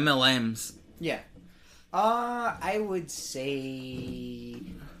 MLMs? Yeah. I would say...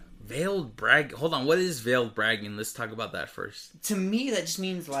 Veiled brag. Hold on, what is veiled bragging? Let's talk about that first. To me, that just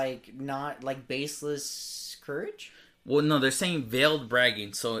means not baseless courage. Well, no, they're saying veiled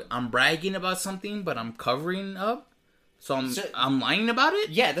bragging. So I'm bragging about something, but I'm covering up. So I'm lying about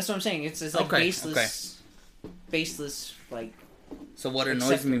it. Yeah, that's what I'm saying. It's like okay, baseless like. So what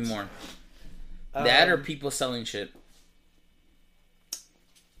annoys me more? That or people selling shit?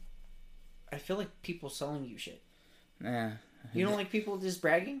 I feel like people selling you shit. Yeah. You don't like people just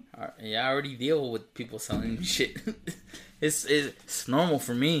bragging? Yeah, I already deal with people selling me shit. It's normal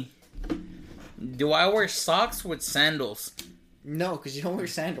for me. Do I wear socks with sandals? No, because you don't wear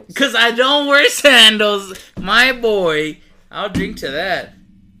sandals. Because I don't wear sandals, my boy. I'll drink to that.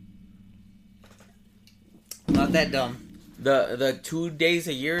 Not that dumb. The 2 days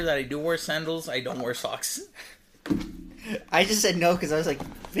a year that I do wear sandals, I don't wear socks. I just said no because I was like,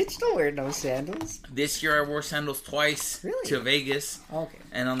 bitch, don't wear no sandals. This year I wore sandals twice to Vegas. Okay.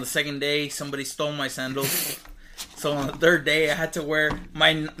 And on the second day, somebody stole my sandals. So on the third day, I had to wear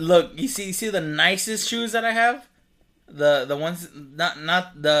my... Look, you see the nicest shoes that I have? The ones...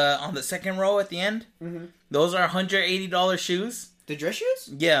 Not the... On the second row at the end? Mm-hmm. Those are $180 shoes. The dress shoes?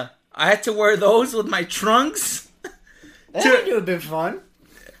 Yeah. I had to wear those with my trunks. That would have been fun.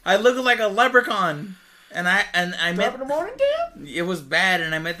 I look like a leprechaun. And I met... Top of the morning, damn? It was bad,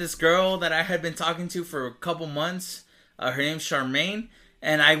 and I met this girl that I had been talking to for a couple months. Her name's Charmaine.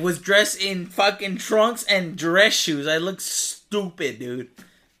 And I was dressed in fucking trunks and dress shoes. I look stupid, dude.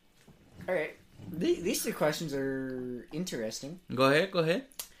 Alright. These two questions are interesting. Go ahead.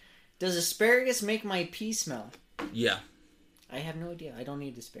 Does asparagus make my pee smell? Yeah. I have no idea. I don't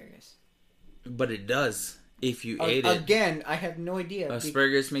need asparagus. But it does. If you ate it. Again, I have no idea.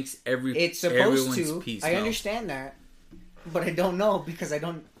 Asparagus makes it's supposed everyone's to. peace. I understand that. But I don't know because I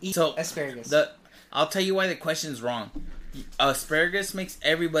don't eat asparagus. I'll tell you why the question is wrong. Asparagus makes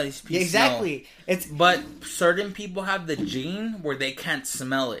everybody's peace. Yeah, exactly. But certain people have the gene where they can't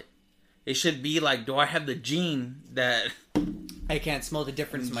smell it. It should be like, do I have the gene that I can't smell the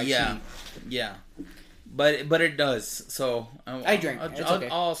difference in my teeth? Yeah. But it does. So I drink.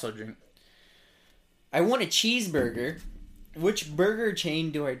 I'll also drink. I want a cheeseburger. Which burger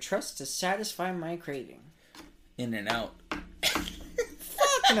chain do I trust to satisfy my craving? In-N-Out.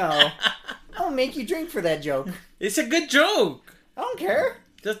 Fuck no. I'll make you drink for that joke. It's a good joke. I don't care.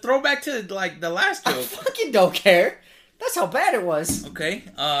 Just throw back to like the last joke. I fucking don't care. That's how bad it was. Okay.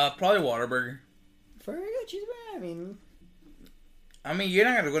 Probably Whataburger. For a good cheeseburger, I mean, you're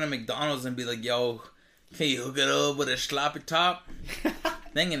not gonna go to McDonald's and be like, "Yo, can you hook it up with a sloppy top?"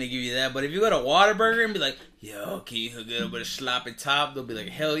 They ain't gonna give you that. But if you go to Whataburger and be like, "Yo, can you hook it up with a sloppy top?" They'll be like,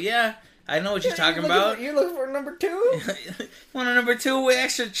 "Hell yeah, I know what you're talking about." You're looking for number 2? Want a number 2 with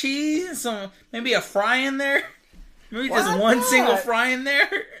extra cheese? Maybe a fry in there? Maybe just one single fry in there?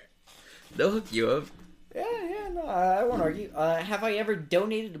 They'll hook you up. Yeah, no, I won't argue. Have I ever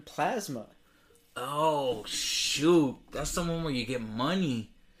donated plasma? Oh, shoot. That's the one where you get money.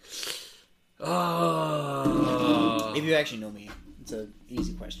 Oh. If you actually know me, it's an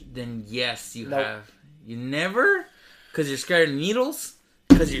easy question. Then yes, you have. You never? Because you're scared of needles?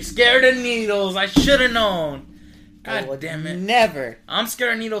 Because you're scared of needles. I should have known. God damn it. Never. I'm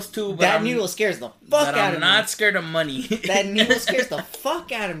scared of needles too, but that needle scares the fuck out of me. I'm not scared of money. That needle scares the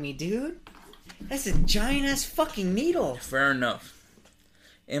fuck out of me, dude. That's a giant ass fucking needle. Fair enough.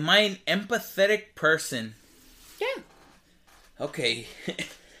 Am I an empathetic person? Yeah. Okay.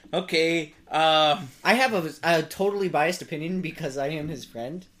 Okay. I have a totally biased opinion because I am his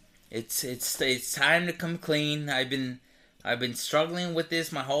friend. It's time to come clean. I've been struggling with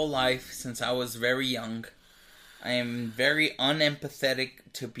this my whole life since I was very young. I am very unempathetic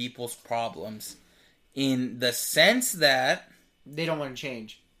to people's problems in the sense that they don't want to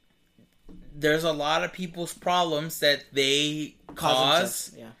change. There's a lot of people's problems that they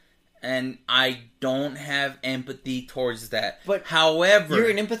cause. Yeah. And I don't have empathy towards that. But however,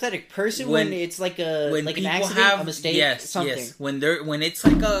 you're an empathetic person when it's like an accident, a mistake, something. Yes. When it's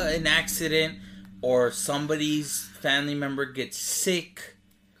like an accident or somebody's family member gets sick,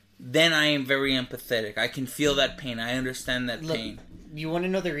 then I am very empathetic. I can feel that pain. I understand that pain. You want to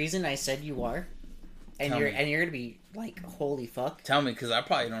know the reason I said you are? And you're gonna be like, holy fuck. Tell me, because I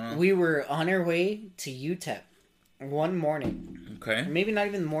probably don't know. We were on our way to UTEP one morning. Okay. Maybe not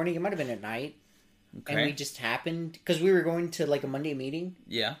even in the morning. It might have been at night. Okay. And we just happened... Because we were going to like a Monday meeting.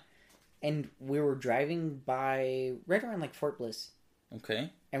 Yeah. And we were driving by... Right around like Fort Bliss.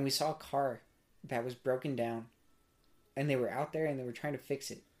 Okay. And we saw a car that was broken down. And they were out there and they were trying to fix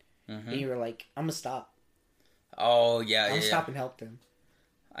it. Mm-hmm. And you were like, I'm going to stop. Oh, yeah, I'm going to stop and help them.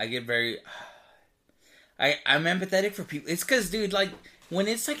 I get very... I'm empathetic for people. It's because, dude, like, when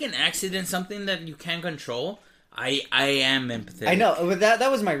it's like an accident, something that you can't control... I am empathetic. I know, but that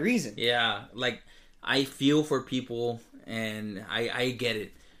was my reason. Yeah, like, I feel for people, and I get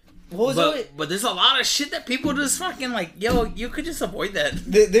it. But there's a lot of shit that people just fucking like, yo, you could just avoid that.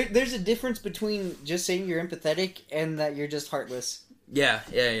 There's a difference between just saying you're empathetic and that you're just heartless. Yeah.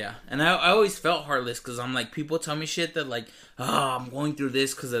 And I always felt heartless because I'm like, people tell me shit that like, I'm going through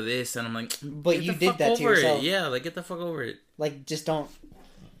this because of this, and I'm like, but you did that to yourself. Yeah, like, get the fuck over it. Like, just don't.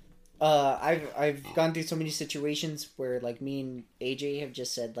 I've gone through so many situations where like me and AJ have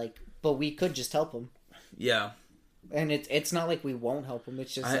just said like, but we could just help him. Yeah. And it's not like we won't help him.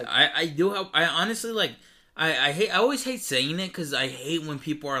 It's just I do help. I honestly like. I always hate saying it because I hate when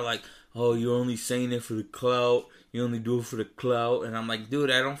people are like, oh, you're only saying it for the clout. You only do it for the clout. And I'm like,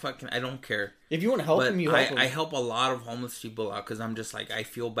 dude, I don't care. If you want to help him, you help him. I help a lot of homeless people out because I'm just like, I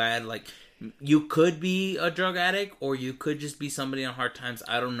feel bad. Like, you could be a drug addict or you could just be somebody on hard times.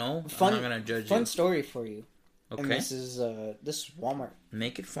 I don't know. I'm not going to judge you. Fun story for you. Okay. And this is Walmart.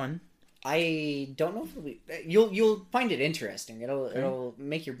 Make it fun. I don't know if you'll find it interesting. It'll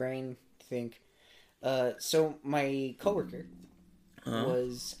make your brain think. So my coworker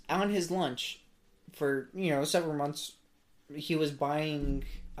was on his lunch for several months. He was buying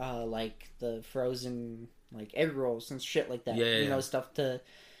like the frozen like egg rolls and shit like that. Yeah. Stuff that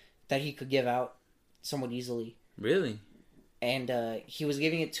he could give out somewhat easily. Really? And he was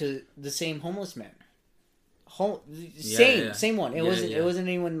giving it to the same homeless man. Same one. It wasn't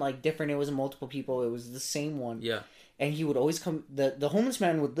anyone like different. It wasn't multiple people. It was the same one. Yeah. And he would always come. The homeless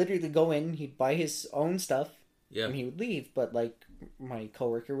man would literally go in. He'd buy his own stuff. Yeah. And he would leave. But like my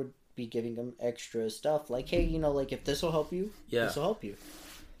coworker would be giving him extra stuff. Like, hey, like, if this will help you, this will help you.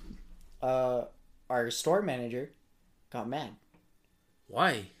 Our store manager got mad.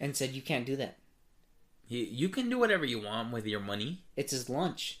 Why? And said, you can't do that. You can do whatever you want with your money. It's his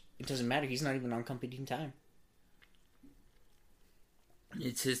lunch. It doesn't matter. He's not even on company time.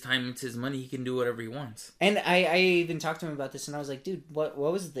 It's his time. It's his money. He can do whatever he wants. And I even talked to him about this, and I was like, dude, what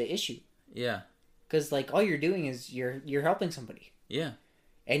was the issue? Yeah. Because, like, all you're doing is you're helping somebody. Yeah.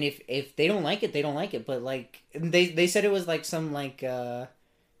 And if they don't like it, they don't like it. But, like, they said it was, like, some, like a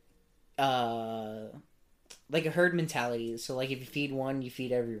herd mentality. So, like, if you feed one, you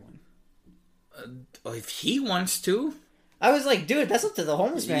feed everyone. If he wants to. I was like, dude, that's up to the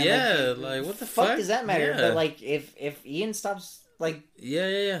homeless man. Yeah, like what the fuck does that matter? Yeah. But, like, if Ian stops, like...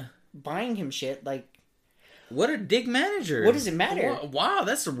 Yeah. buying him shit, like... What a dick manager. What does it matter? Wow,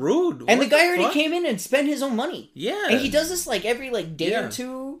 that's rude. And the guy already came in and spent his own money. Yeah. And he does this, like, every, like, day or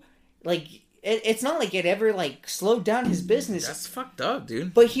two. Like, it's not like it ever, like, slowed down his business. That's fucked up,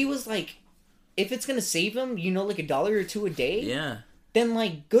 dude. But he was like, if it's gonna save him, like, $1 or $2 a day. Yeah. Then,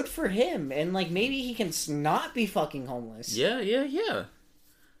 like, good for him. And, like, maybe he can not be fucking homeless. Yeah.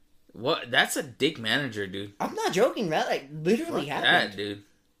 What? That's a dick manager, dude. I'm not joking. That, like, literally Fuck happened. that, dude.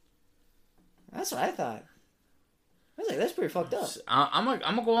 That's what I thought. I was like, that's pretty fucked up. I'm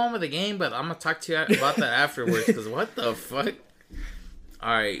gonna go on with the game, but I'm gonna talk to you about that afterwards, because what the fuck?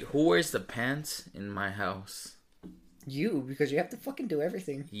 Alright, who wears the pants in my house? You, because you have to fucking do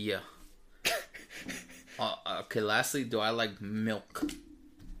everything. Yeah. Okay, lastly, do I like milk?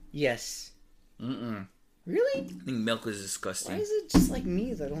 Yes. Mm-mm. Really? I think milk is disgusting. Why is it just like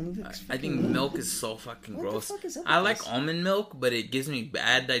me that only likes I think milk is so fucking what gross. The fuck is up I with like this? almond milk, but it gives me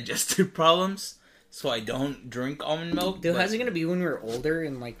bad digestive problems, so I don't drink almond milk. Dude, how's it gonna be when we're older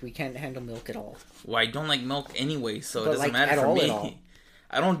and like we can't handle milk at all? Well, I don't like milk anyway, so But, it doesn't like, matter for me.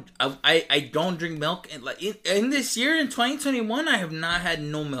 at all. I don't drink milk, and like in this year in 2021, I have not had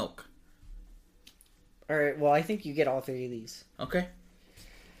no milk. All right, well, I think you get all three of these. Okay.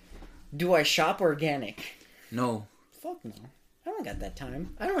 Do I shop organic? No. Fuck no. I don't got that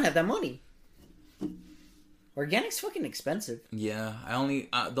time. I don't have that money. Organic's fucking expensive. Yeah,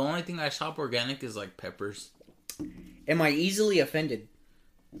 the only thing I shop organic is like peppers. Am I easily offended?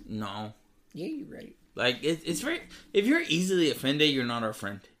 No. Yeah, you're right. Like it's very. If you're easily offended, you're not our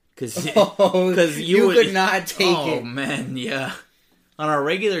friend. Because you could not take it. Oh man, yeah. On a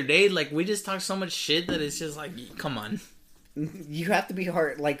regular day, like we just talk so much shit that it's just like, come on. You have to be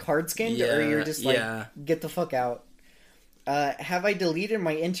hard skinned, or you're just like, get the fuck out. Have I deleted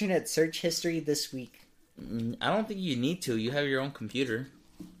my internet search history this week? I don't think you need to. You have your own computer.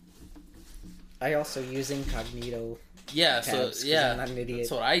 I also use incognito. Yeah, tabs, so yeah, I'm not an idiot.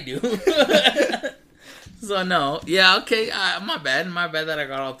 That's what I do. So no, yeah, okay. My bad that I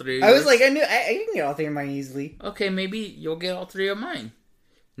got all three. Of I was yours. like, I knew I can get all three of mine easily. Okay, maybe you'll get all three of mine.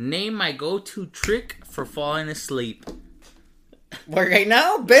 Name my go-to trick for falling asleep. What, right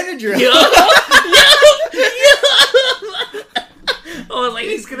now? Benadryl. I was like,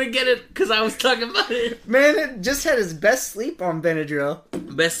 he's gonna get it because I was talking about it. Man, it just had his best sleep on Benadryl.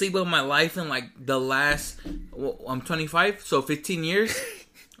 Best sleep of my life in like the last. Well, I'm 25, so 15 years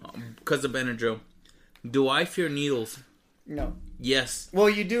because of Benadryl. Do I fear needles? No. Yes. Well,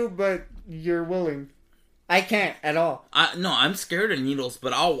 you do, but you're willing. I can't at all. No, I'm scared of needles,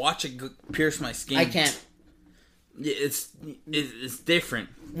 but I'll watch it pierce my skin. I can't. It's different.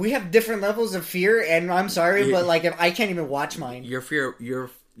 We have different levels of fear, and I'm sorry, but like, if I can't even watch mine. Your fear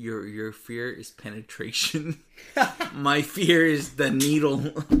is penetration. My fear is the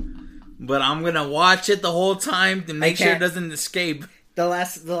needle. But I'm gonna watch it the whole time to make sure it doesn't escape. The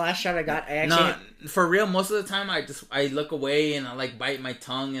last shot I got, I actually for real. Most of the time, I look away and I like bite my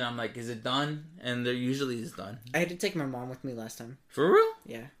tongue and I'm like, "Is it done?" And there usually is done. I had to take my mom with me last time. For real?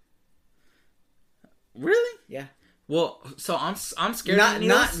 Yeah. Really? Yeah. Well, so I'm scared.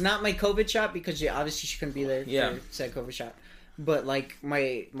 Not my COVID shot because obviously she couldn't be there. Yeah. For said COVID shot, but like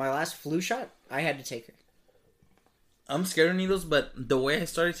my last flu shot, I had to take her. I'm scared of needles, but the way I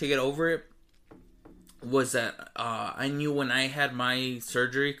started to get over it was that I knew when I had my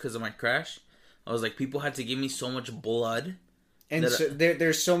surgery because of my crash, I was like, people had to give me so much blood. And so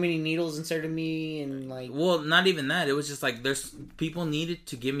there's so many needles inside of me, and like... Well, not even that. It was just like, people needed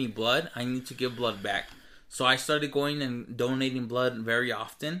to give me blood. I need to give blood back. So I started going and donating blood very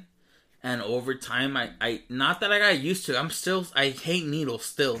often. And over time, I not that I got used to it. I hate needles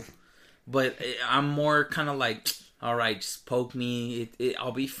still. But I'm more kind of like... All right, just poke me.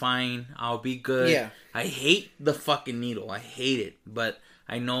 I'll be fine. I'll be good. Yeah. I hate the fucking needle. I hate it, but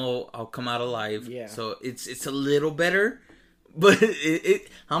I know I'll come out alive. Yeah. So it's a little better, But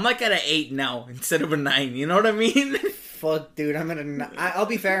I'm like at an 8 now instead of a 9. You know what I mean? Fuck, dude, I'm at a... I'll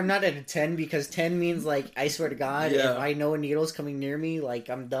be fair, I'm not at a 10 because 10 means, like, I swear to God, if I know a needle's coming near me, like,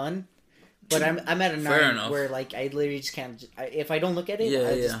 I'm done. But I'm at a 9 where, like, I literally just can't... if I don't look at it,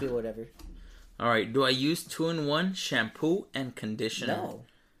 I'll just be whatever. Alright, do I use 2-in-1 shampoo and conditioner?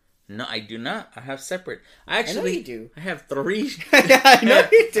 No, I do not. I have separate. I know you do. I have 3. I know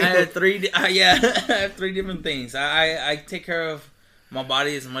you do. I have 3. I have 3 different things. I take care of my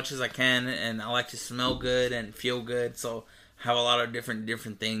body as much as I can, and I like to smell good and feel good. So I have a lot of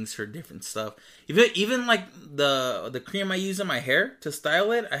different things for different stuff. Even like the cream I use on my hair to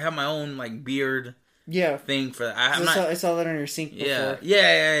style it, I have my own like beard thing for that. I saw that on your sink before.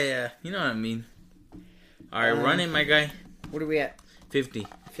 Yeah. You know what I mean. All right, run it, my guy. What are we at? 50.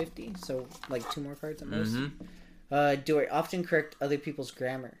 50? So, like, 2 more cards at most? Mm-hmm. Do I often correct other people's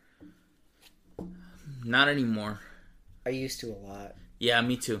grammar? Not anymore. I used to a lot. Yeah,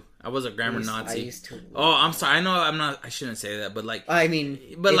 me too. I was a grammar Nazi. I used to. Oh, I'm sorry. I know I'm not. I shouldn't say that, but like. I mean,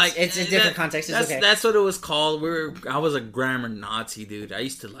 it's a different context. It's okay. That's what it was called. I was a grammar Nazi, dude. I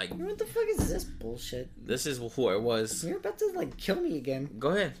used to like. What the fuck is this bullshit? This is who I was. You're about to like kill me again. Go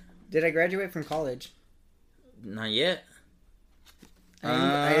ahead. Did I graduate from college? Not yet.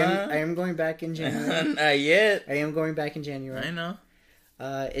 I am going back in January. Not yet. I am going back in January. I know.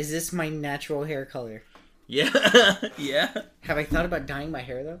 Is this my natural hair color? Yeah. Yeah. Have I thought about dyeing my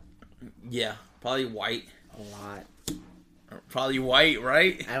hair though? Yeah, probably white. A lot. Probably white,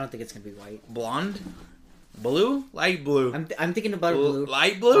 right? I don't think it's gonna be white. Blonde? Blue? Light blue. I'm thinking about blue.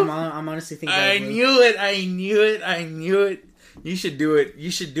 Light blue? I'm honestly thinking about blue. I knew it. You should do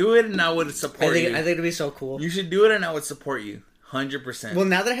it, and I would support you. I think it'd be so cool. You should do it, and I would support you. 100%. Well,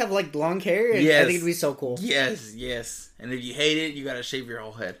 now that I have like long hair, I think it'd be so cool. Yes. And if you hate it, you gotta shave your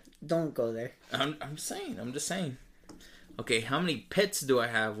whole head. Don't go there. I'm just saying. Okay, how many pets do I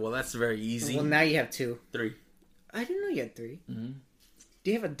have? Well, that's very easy. Well, now you have 2. 3. I didn't know you had 3. Mm-hmm.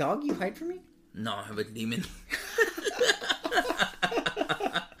 Do you have a dog you hide from me? No, I have a demon.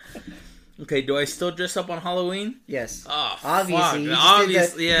 Okay, do I still dress up on Halloween? Yes. Oh, obviously. Fuck. You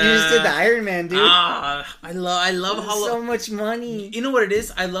just did the Iron Man, dude. I love Halloween. So much money. You know what it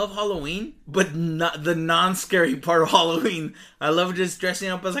is? I love Halloween, but not the non-scary part of Halloween. I love just dressing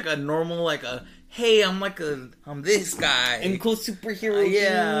up as like a normal, like a, hey, I'm this guy. And cool superhero.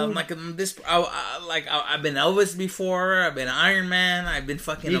 Yeah, I'm this. I've been Elvis before. I've been Iron Man. I've been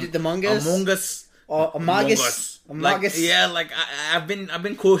fucking. You did Among Us. Among Us. I've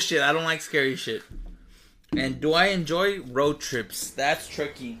been cool shit. I don't like scary shit. And do I enjoy road trips? That's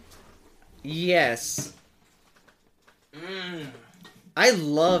tricky. Yes. I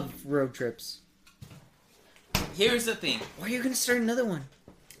love road trips. Here's the thing. Why are you gonna start another one?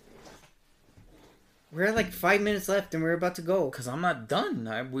 We're at like 5 minutes left and we're about to go. Cause I'm not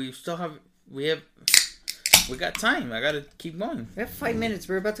done. We got time. I gotta keep going. We have 5 minutes.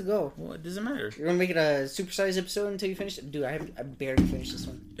 We're about to go. Well, it doesn't matter. You're gonna make it a supersized episode until you finish it? Dude, I barely finished this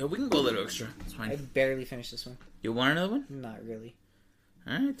one. Yeah, we can go a little extra. It's fine. I barely finished this one. You want another one? Not really.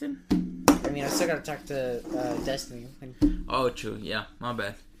 Alright then. I mean, I still gotta talk to Destiny. Oh, true. Yeah, my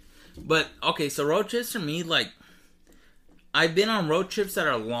bad. But, okay, so road trips for me, like, I've been on road trips that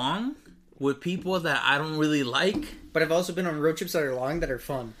are long with people that I don't really like. But I've also been on road trips that are long that are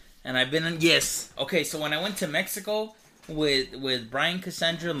fun. And I've been on... Yes. Okay, so when I went to Mexico with Brian,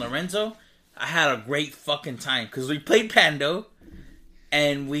 Cassandra, and Lorenzo, I had a great fucking time. Because we played Pando,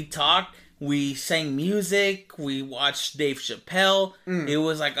 and we talked, we sang music, we watched Dave Chappelle. It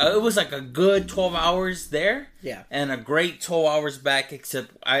was like a good 12 hours there. Yeah. And a great 12 hours back,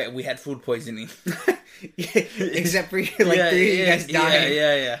 except we had food poisoning. Except for 3 of you guys dying.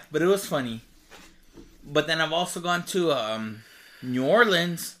 Yeah. But it was funny. But then I've also gone to New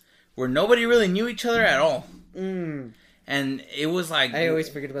Orleans, where nobody really knew each other at all. And it was like... I always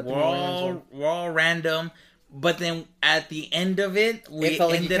forget about the New Orleans one. We're all random. But then at the end of it, we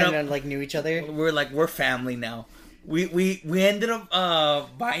felt ended like you up... kind of like knew each other. We're family now. We ended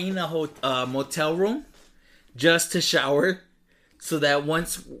up buying a motel room just to shower. So that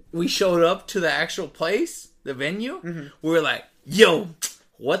once we showed up to the actual place, the venue, we were like, yo,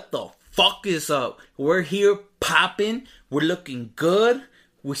 what the fuck is up? We're here popping. We're looking good.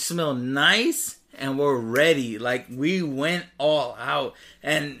 We smell nice. And we're ready. Like, we went all out.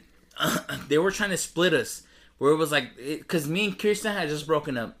 And they were trying to split us. Where it was like... Because me and Kirsten had just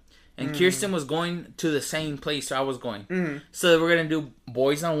broken up. And Kirsten was going to the same place I was going. So we're going to do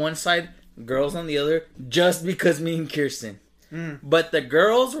boys on one side, girls on the other. Just because me and Kirsten. But the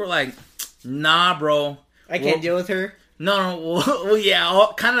girls were like, nah, bro. I can't deal with her. No. Well, yeah,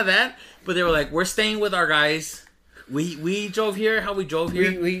 kind of that. But they were like, we're staying with our guys. We drove here. How we drove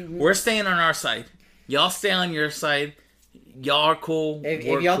here? We're staying on our side. Y'all stay on your side. Y'all are cool. If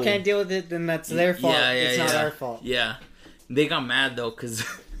y'all cool. Can't deal with it, then that's their fault. It's not our fault. Yeah. They got mad though because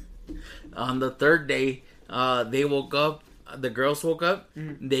on the third day, they woke up. The girls woke up.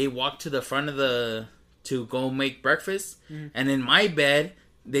 Mm-hmm. They walked to the front of to go make breakfast, and in my bed,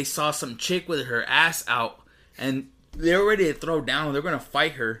 they saw some chick with her ass out, and they're ready to throw down. They're gonna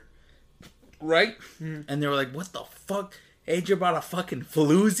fight her, right? And they were like, "What the fuck? AJ brought a fucking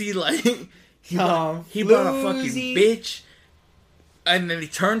floozy, like he brought a fucking bitch." And then he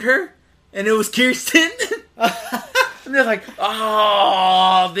turned her, and it was Kirsten. And they're like,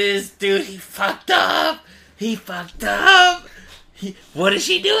 "Oh, this dude, he fucked up. He fucked up. What is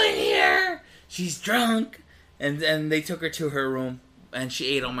she doing here? She's drunk." And then they took her to her room, and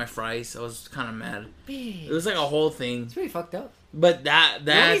she ate all my fries. I was kind of mad. It was like a whole thing. It's pretty fucked up. But that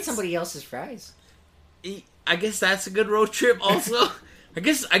I ate somebody else's fries. I guess that's a good road trip. Also,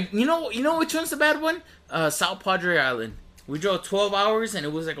 you know which one's the bad one? South Padre Island. We drove 12 hours, and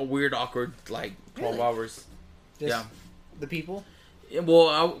it was like a weird, awkward, like 12 hours. Just the people. Yeah,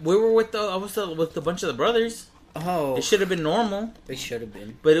 well, we were with with a bunch of the brothers. Oh, it should have been normal. It should have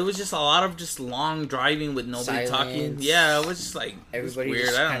been, but it was just a lot of just long driving with nobody talking. Yeah, it was just like everybody weird.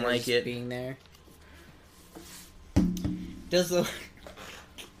 Just I don't like it being there. Does the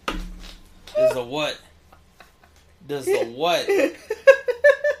what? Does the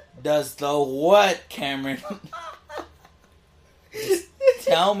what, Cameron? Just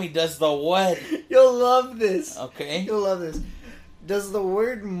tell me, does the what? You'll love this. Okay. You'll love this. Does the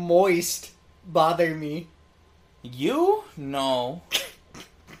word moist bother me? You? No.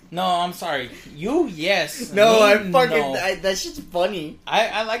 No, I'm sorry. You? Yes. No, I'm fucking... No. That's just funny.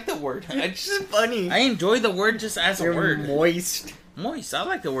 I like the word. It's just funny. I enjoy the word just as a word. Moist. Moist. I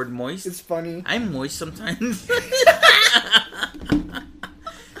like the word moist. It's funny. I'm moist sometimes.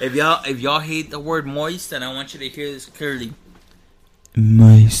 If y'all hate the word moist, then I want you to hear this clearly.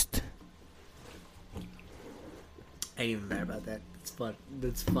 Moist. I ain't even mad about that. It's fun.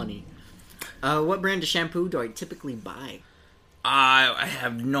 That's funny. What brand of shampoo do I typically buy? I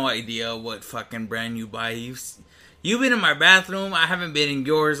have no idea what fucking brand you buy. You've been in my bathroom. I haven't been in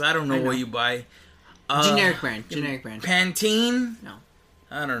yours. I don't know what you buy. Generic brand. Pantene? No.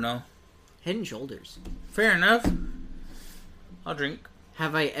 I don't know. Head and Shoulders. Fair enough. I'll drink.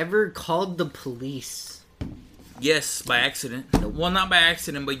 Have I ever called the police? Yes, by accident. Nope. Well, not by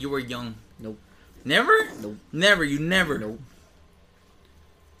accident, but you were young. Nope. Never? Nope. Never. You never. Nope.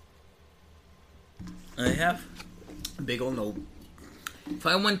 I have. Big ol' nope. If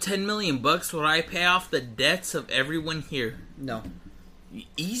I won $10 million, would I pay off the debts of everyone here? No.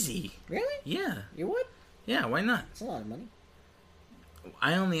 Easy. Really? Yeah. You would? Yeah, why not? That's a lot of money.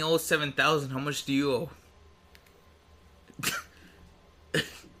 I only owe $7,000. How much do you owe?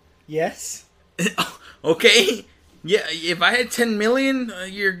 Yes. Okay. Yeah, if I had 10 million,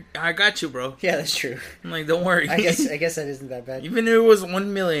 I got you, bro. Yeah, that's true. I'm like, don't worry. I guess that isn't that bad. Even if it was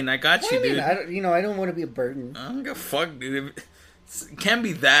 1 million, I got you, dude. I don't want to be a burden. I don't give a fuck, dude. It can't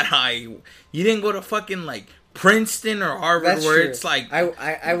be that high. You didn't go to fucking like Princeton or Harvard, that's where true. it's like I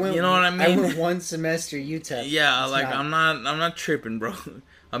went. You know what I mean? I went one semester UTEP. Yeah, it's like not... I'm not tripping, bro.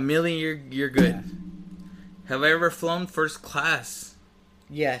 $1 million, you're good. Yeah. Have I ever flown first class?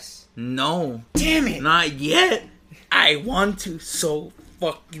 Yes. No. Damn it. Not yet. I want to so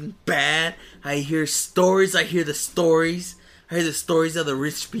fucking bad. I hear stories. I hear the stories of the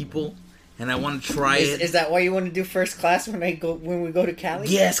rich people, and I want to try it. Is that why you want to do first class when we go to Cali?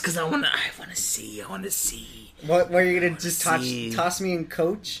 Yes, because I want to see. What? Where are you gonna just toss me in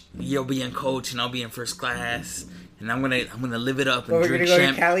coach? You'll be in coach, and I'll be in first class, and I'm gonna live it up and drink champagne. We're gonna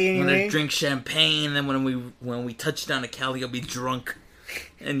go to Cali anyway? I'm gonna drink champagne, and then when we touch down to Cali, I'll be drunk.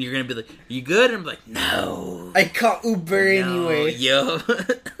 And you're gonna be like, "You good?" And I'm like, "No." I caught Uber anyway. Yo.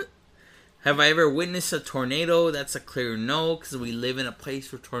 Have I ever witnessed a tornado? That's a clear no, because we live in a place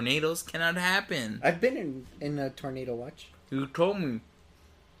where tornadoes cannot happen. I've been in a tornado watch. You told me.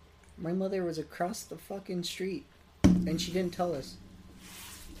 My mother was across the fucking street, and she didn't tell us.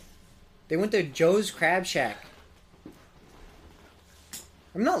 They went to Joe's Crab Shack.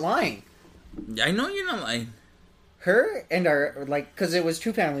 I'm not lying. I know you're not lying. Her and our, because it was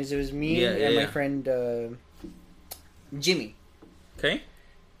two families. It was me and my friend Jimmy. Okay.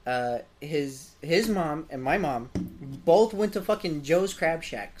 His mom and my mom both went to fucking Joe's Crab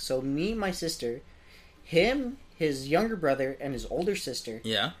Shack. So me, my sister, him, his younger brother, and his older sister.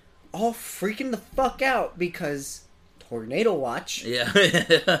 Yeah. All freaking the fuck out because tornado watch. Yeah.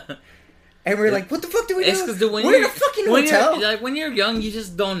 And we're like, what the fuck do we do? It's because we're in a fucking hotel. When you're young, you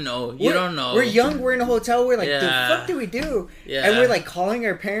just don't know. You don't know. We're young. We're in a hotel. We're like, the fuck do we do? Yeah. And we're like calling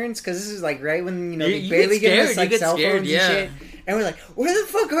our parents because this is like right when they you barely get give us like cell phones and shit. And we're like, where the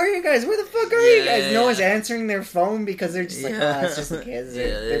fuck are you guys? Where the fuck are you guys? No one's answering their phone because they're just like, oh, it's just the kids.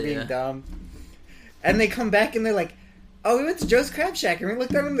 They're being dumb. And they come back and they're like, oh, we went to Joe's Crab Shack. And we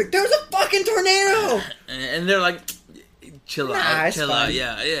looked at them like, there was a fucking tornado. And they're like, chill out.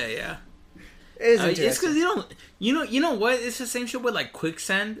 Yeah. It's because you know what? It's the same shit with like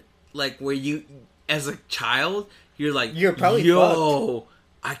quicksand. Like where you, as a child, you're probably fucked.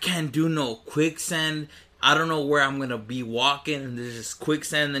 I can't do no quicksand. I don't know where I'm gonna be walking, and there's just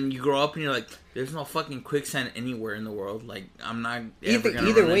quicksand. Then you grow up and you're like, there's no fucking quicksand anywhere in the world. Like I'm not ever gonna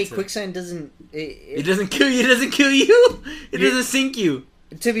either way. Quicksand doesn't. It doesn't kill you. It doesn't kill you. It doesn't sink you.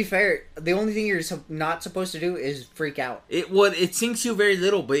 To be fair, the only thing you're not supposed to do is freak out. It sinks you very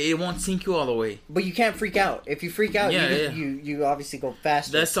little, but it won't sink you all the way. But you can't freak out. If you freak out, you obviously go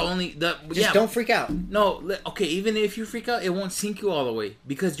faster. That's the only. Just don't freak out. No, okay. Even if you freak out, it won't sink you all the way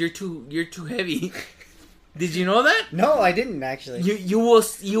because you're too heavy. Did you know that? No, I didn't actually. You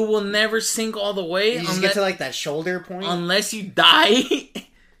will never sink all the way. You just get to like that shoulder point unless you die,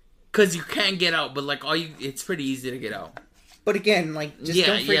 because you can't get out. But like it's pretty easy to get out. But again, like, just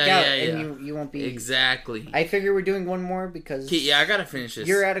don't freak out, and you won't be... Exactly. I figure we're doing one more, because... Okay, yeah, I gotta finish this.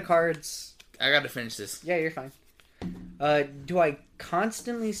 You're out of cards. I gotta finish this. Yeah, you're fine. Do I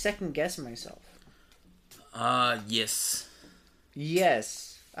constantly second-guess myself? Yes.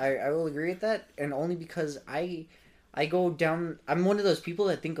 Yes. I will agree with that, and only because I go down... I'm one of those people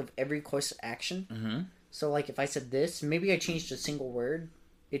that think of every course of action. Mm-hmm. So, like, if I said this, maybe I changed a single word,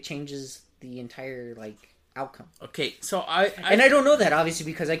 it changes the entire, like... outcome. Okay, so I don't know that obviously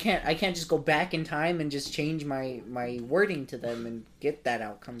because I can't just go back in time and just change my wording to them and get that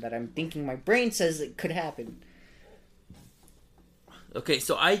outcome that I'm thinking my brain says it could happen. Okay,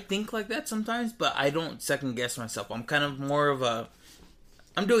 so I think like that sometimes, but I don't second guess myself. I'm kind of more of a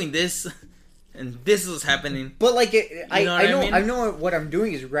I'm doing this and this is what's happening. But like I know what I'm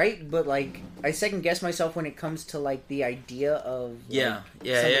doing is right, but like I second guess myself when it comes to like the idea of yeah.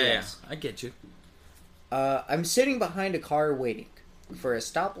 I get you. I'm sitting behind a car waiting for a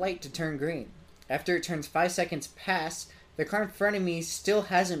stoplight to turn green. After it turns 5 seconds past, the car in front of me still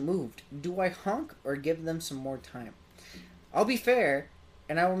hasn't moved. Do I honk or give them some more time? I'll be fair,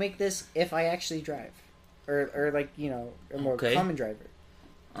 and I will make this if I actually drive. Or like, a more common driver.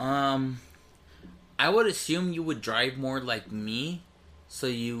 I would assume you would drive more like me,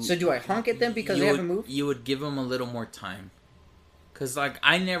 so do I honk at them because they haven't moved? You would give them a little more time. Because, like,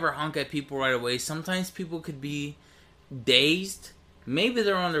 I never honk at people right away. Sometimes people could be dazed. Maybe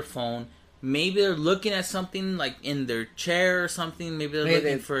they're on their phone. Maybe they're looking at something, like, in their chair or something. Maybe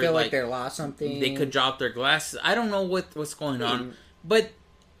they feel like they lost something. They could drop their glasses. I don't know what's going on. But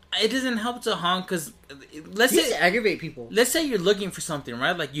it doesn't help to honk because... Let's say aggravate people. Let's say you're looking for something,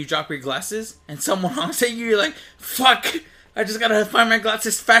 right? Like, you drop your glasses and someone honks at you. You're like, fuck! I just gotta find my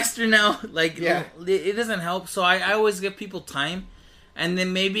glasses faster now. Like, it doesn't help. So I always give people time. And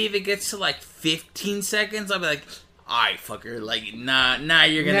then maybe if it gets to like 15 seconds, I'll be like, alright, fucker, like, nah,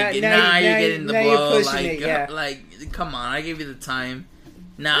 you're getting the blow. Like, come on, I gave you the time.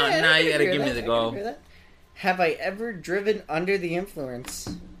 You gotta give me the go. Have I ever driven under the influence?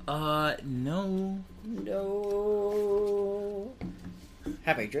 No. No.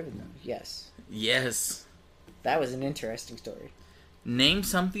 Have I driven though? Yes. Yes. That was an interesting story. Name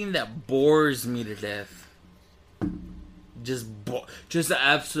something that bores me to death. Just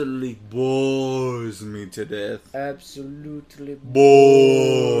absolutely bores me to death. Absolutely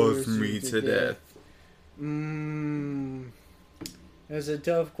bores me to death. That's a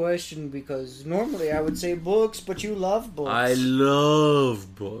tough question because normally I would say books, but you love books. I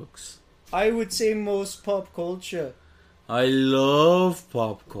love books. I would say most pop culture. I love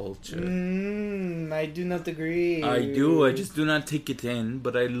pop culture. I do not agree. I do. I just do not take it in,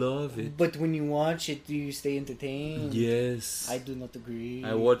 but I love it. But when you watch it, do you stay entertained? Yes. I do not agree.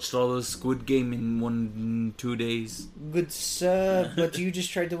 I watched all the Squid Game in 2 days. Good sir, but you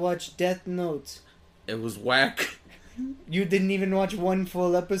just tried to watch Death Note. It was whack. You didn't even watch one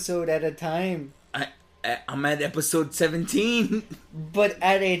full episode at a time. I'm at episode 17. But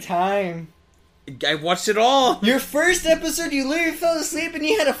at a time. I watched it all. Your first episode, you literally fell asleep and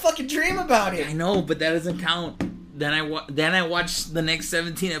you had a fucking dream about it. I know, but that doesn't count. Then I watched the next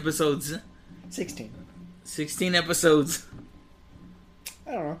 17 episodes. 16. 16 episodes.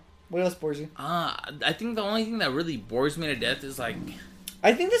 I don't know. What else bores you? I think the only thing that really bores me to death is like...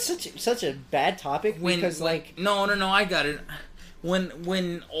 I think that's such a bad topic because like... No, I got it.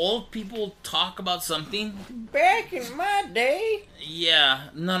 when old people talk about something. Back in my day. Yeah,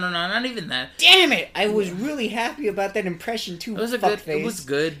 no, not even that. Damn it! I was really happy about that impression too. It was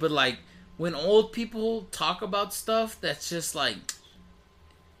good, but like when old people talk about stuff, that's just like,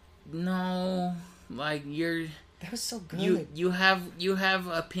 no, like you're. That was so good. You have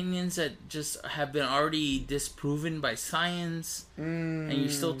opinions that just have been already disproven by science, and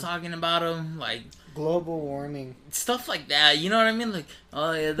you're still talking about them, like global warming, stuff like that. You know what I mean? Like,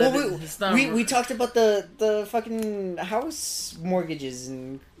 oh yeah, we talked about the fucking house mortgages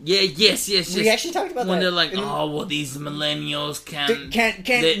and yes. We actually talked about when that. They're like, oh well, these millennials can't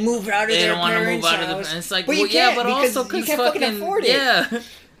move out of they their don't want to move out house. of the. And it's like, but well, yeah, but also you can't fucking afford it. Yeah.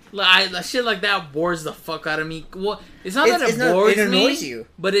 Like, shit like that bores the fuck out of me. Well, it's not that it bores me. It annoys you.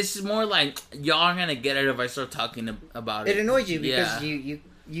 But it's more like, y'all are gonna get it if I start talking about it. It annoys you because you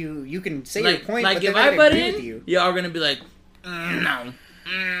can say like, your point, like but if I butt in, y'all are gonna be like, no,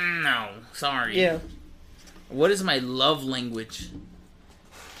 sorry. Yeah. What is my love language?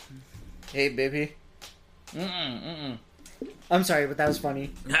 Hey, baby. I'm sorry, but that was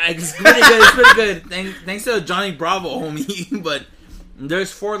funny. It's pretty good. It's pretty good. Thanks to Johnny Bravo, homie. But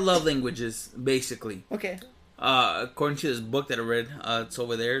there's 4 love languages, basically. Okay. According to this book that I read, it's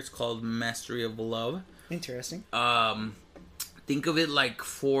over there. It's called Mastery of Love. Interesting. Think of it like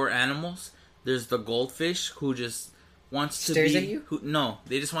 4 animals. There's the goldfish who just wants to stares at you. No,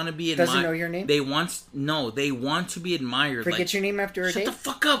 they just want to be admired. Doesn't know your name. They want to be admired. Forget like, your name after a day. Shut the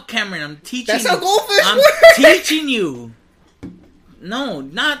fuck up, Cameron. I'm teaching. That's how goldfish I'm work. teaching you. No,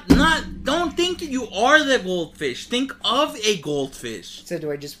 not. Don't think you are the goldfish. Think of a goldfish. So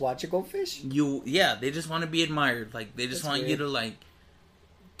do I just watch a goldfish? They just want to be admired. Like they just want you to like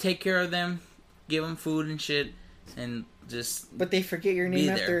take care of them, give them food and shit, and just. But they forget your name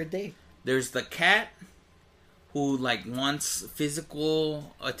after a day. There's the cat, who like wants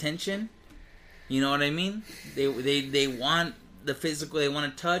physical attention. You know what I mean? They want the physical. They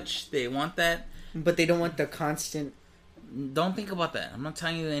want to touch. They want that. But they don't want the constant. Don't think about that. I'm not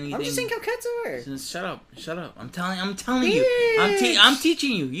telling you anything. I'm just saying how cats are. Just shut up. I'm telling you. I'm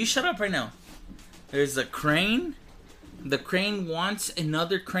teaching you. You shut up right now. There's a crane. The crane wants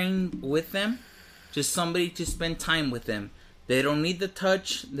another crane with them. Just somebody to spend time with them. They don't need the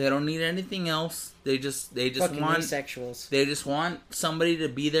touch. They don't need anything else. They just fucking want asexuals. They just want somebody to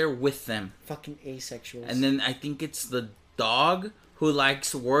be there with them. Fucking asexuals. And then I think it's the dog who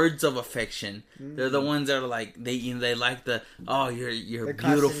likes words of affection. They're the ones that are like they like the you're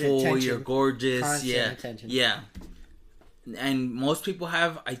beautiful, you're gorgeous, constant attention. Yeah. And most people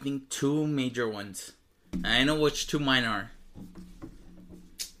have, I think, 2 major ones. And I know which 2 mine are.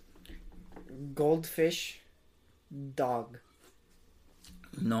 Goldfish, dog.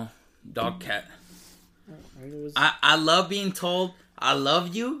 No, dog, cat. I love being told I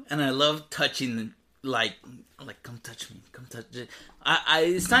love you, and I love touching like come touch me, come touch it.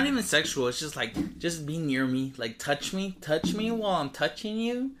 It's not even sexual. It's just like just be near me, like touch me while I'm touching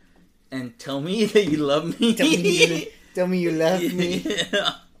you, and tell me that you love me. Tell me you love me.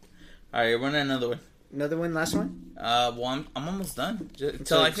 Yeah. All right, run another one. Another one, last one. Well, I'm almost done.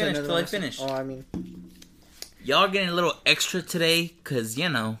 Until I finish. Oh, I mean, y'all getting a little extra today, cause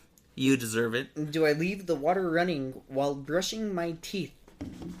you deserve it. Do I leave the water running while brushing my teeth?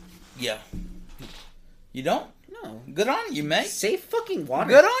 Yeah. You don't? No. Good on you, mate. Save fucking water.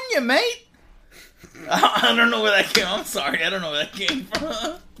 Good on you, mate. I don't know where that came from. I'm sorry. I don't know where that came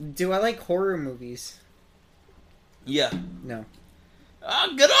from. Do I like horror movies? Yeah. No.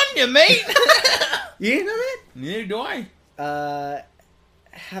 Oh, good on you, mate. You didn't know that? Neither do I.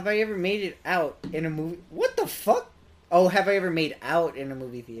 Have I ever made it out in a movie? What the fuck? Oh, have I ever made out in a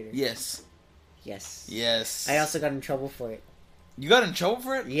movie theater? Yes. Yes. I also got in trouble for it. You got in trouble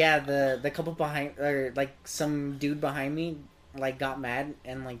for it? Yeah, the couple behind, or like some dude behind me, like got mad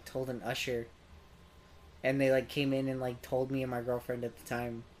and like told an usher, and they like came in and like told me and my girlfriend at the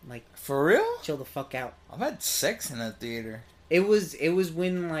time, like, for real? Chill the fuck out. I've had sex in a theater. It was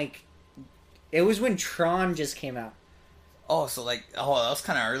when Tron just came out. Oh, so that was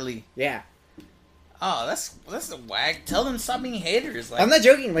kind of early. Yeah. Oh, that's a whack. Tell them stop being haters. Like, I'm not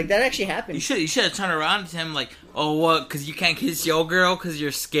joking. Like, that actually happened. You should have turned around to him like, oh, what? Because you can't kiss your girl because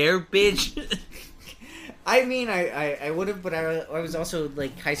you're scared, bitch. I mean, I would have, but I was also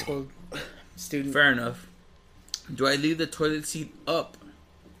like high school student. Fair enough. Do I leave the toilet seat up?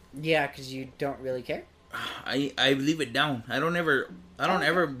 Yeah, because you don't really care. I leave it down. I don't ever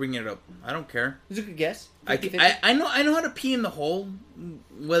bring it up. I don't care. It's a good guess. 50-50. I know how to pee in the hole.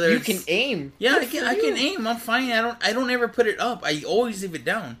 Whether you can aim. Yeah, I can aim. I'm fine. I don't ever put it up. I always leave it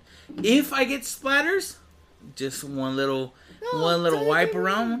down. If I get splatters, just one little one little wipe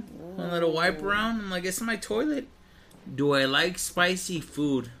around. One little wipe around. I'm like, it's in my toilet. Do I like spicy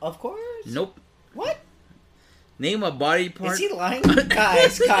food? Of course. Nope. What? Name a body part. Is he lying?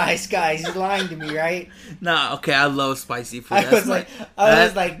 guys, he's lying to me, right? Nah, okay, I love spicy food. I was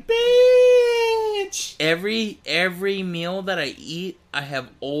like, bitch. Every meal that I eat, I have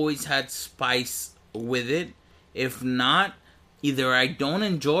always had spice with it. If not, either I don't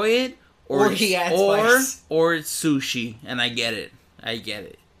enjoy it, or he adds spice, or it's sushi, and I get it.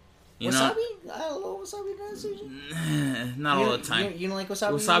 You wasabi? know? I don't know wasabi to sushi. Not all the time. You don't like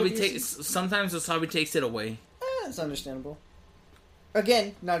wasabi? Sometimes wasabi takes it away. That's understandable.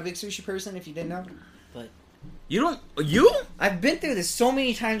 Again, not a big sushi person, if you didn't know. But you? I've been through this so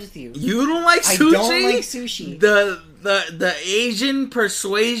many times with you. You don't like sushi? I don't like sushi. The Asian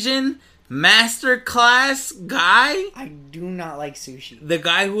persuasion masterclass guy? I do not like sushi. The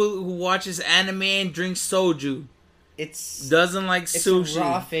guy who watches anime and drinks soju. Doesn't like sushi. It's a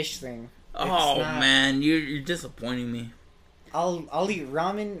raw fish thing. Man, you're disappointing me. I'll eat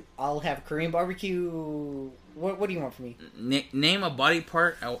ramen. I'll have Korean barbecue. What do you want from me? Name a body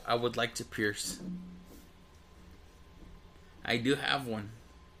part I would like to pierce. I do have one.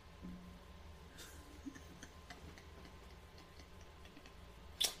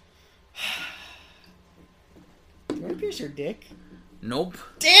 Do you want to pierce your dick? Nope.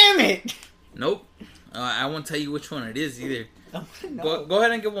 Damn it! Nope. I won't tell you which one it is either. Oh, no. Go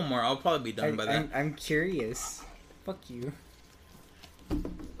ahead and get one more. I'll probably be done by that. I'm curious. Fuck you.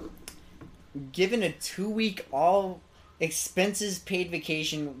 Given a 2-week all expenses paid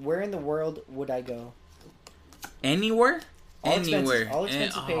vacation, where in the world would I go? Anywhere? All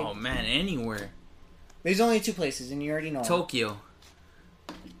expenses paid. Oh man, anywhere. There's only 2 places, and you already know. Tokyo.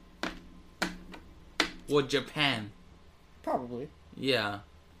 Or Japan. Probably. Yeah.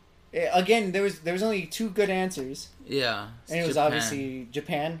 Again, there was only 2 good answers. Yeah. And it was Japan. Obviously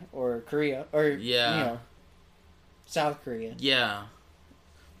Japan or Korea or South Korea. Yeah.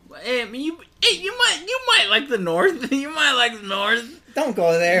 Hey, I mean, you might like the North. You might like the North. Don't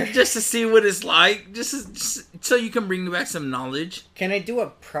go there. Just to see what it's like. Just so you can bring back some knowledge. Can I do a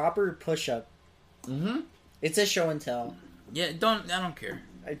proper push-up? Mm-hmm. It's a show and tell. Yeah, I don't care.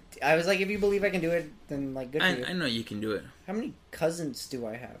 I was like, if you believe I can do it, then like good for you. I know you can do it. How many cousins do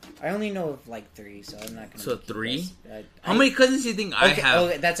I have? I only know of like 3, so I'm not gonna. So 3? How many cousins do you think I have?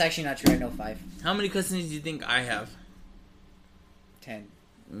 Okay, that's actually not true. I know 5. How many cousins do you think I have? 10.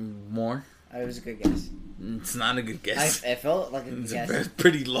 More? It was a good guess. It's not a good guess. I felt like a good guess. It's a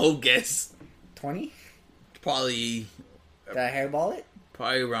pretty low guess. 20? Probably. Did I hairball it?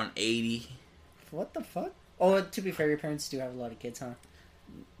 Probably around 80. What the fuck? Oh, to be fair, your parents do have a lot of kids, huh?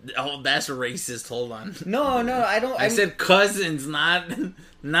 Oh, that's racist. Hold on. No, I don't. I said cousins, not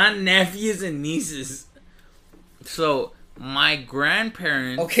nephews and nieces. So my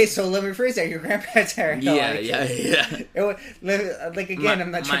grandparents. Okay, so let me rephrase that. Your grandparents are. Yeah. Like again,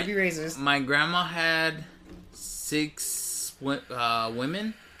 I'm not trying to be racist. My grandma had 6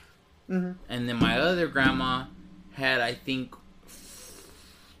 women, mm-hmm. and then my other grandma had, I think,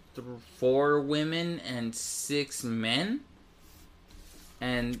 4 women and 6 men.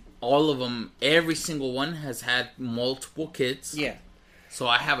 And all of them, every single one has had multiple kids. Yeah. So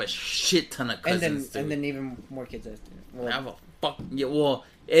I have a shit ton of cousins. And then even more kids. I have a fuck. Yeah, well,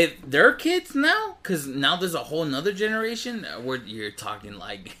 if they're kids now, because now there's a whole nother generation, you're talking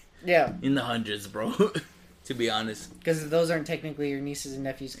like... Yeah. In the hundreds, bro. To be honest. Because those aren't technically your nieces and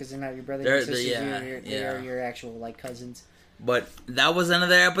nephews, because they're not your brothers and sisters. They're your actual, like, cousins. But that was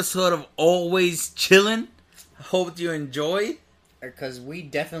another episode of Always Chillin'. Hope you enjoyed. Because we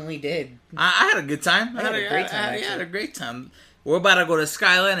definitely did. I had a good time. I had a great time. I had a great time. We're about to go to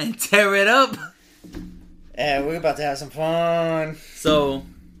Skyline and tear it up. Yeah, we're about to have some fun. So,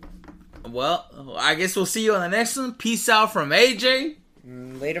 well, I guess we'll see you on the next one. Peace out from AJ.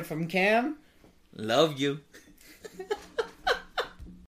 Later from Cam. Love you.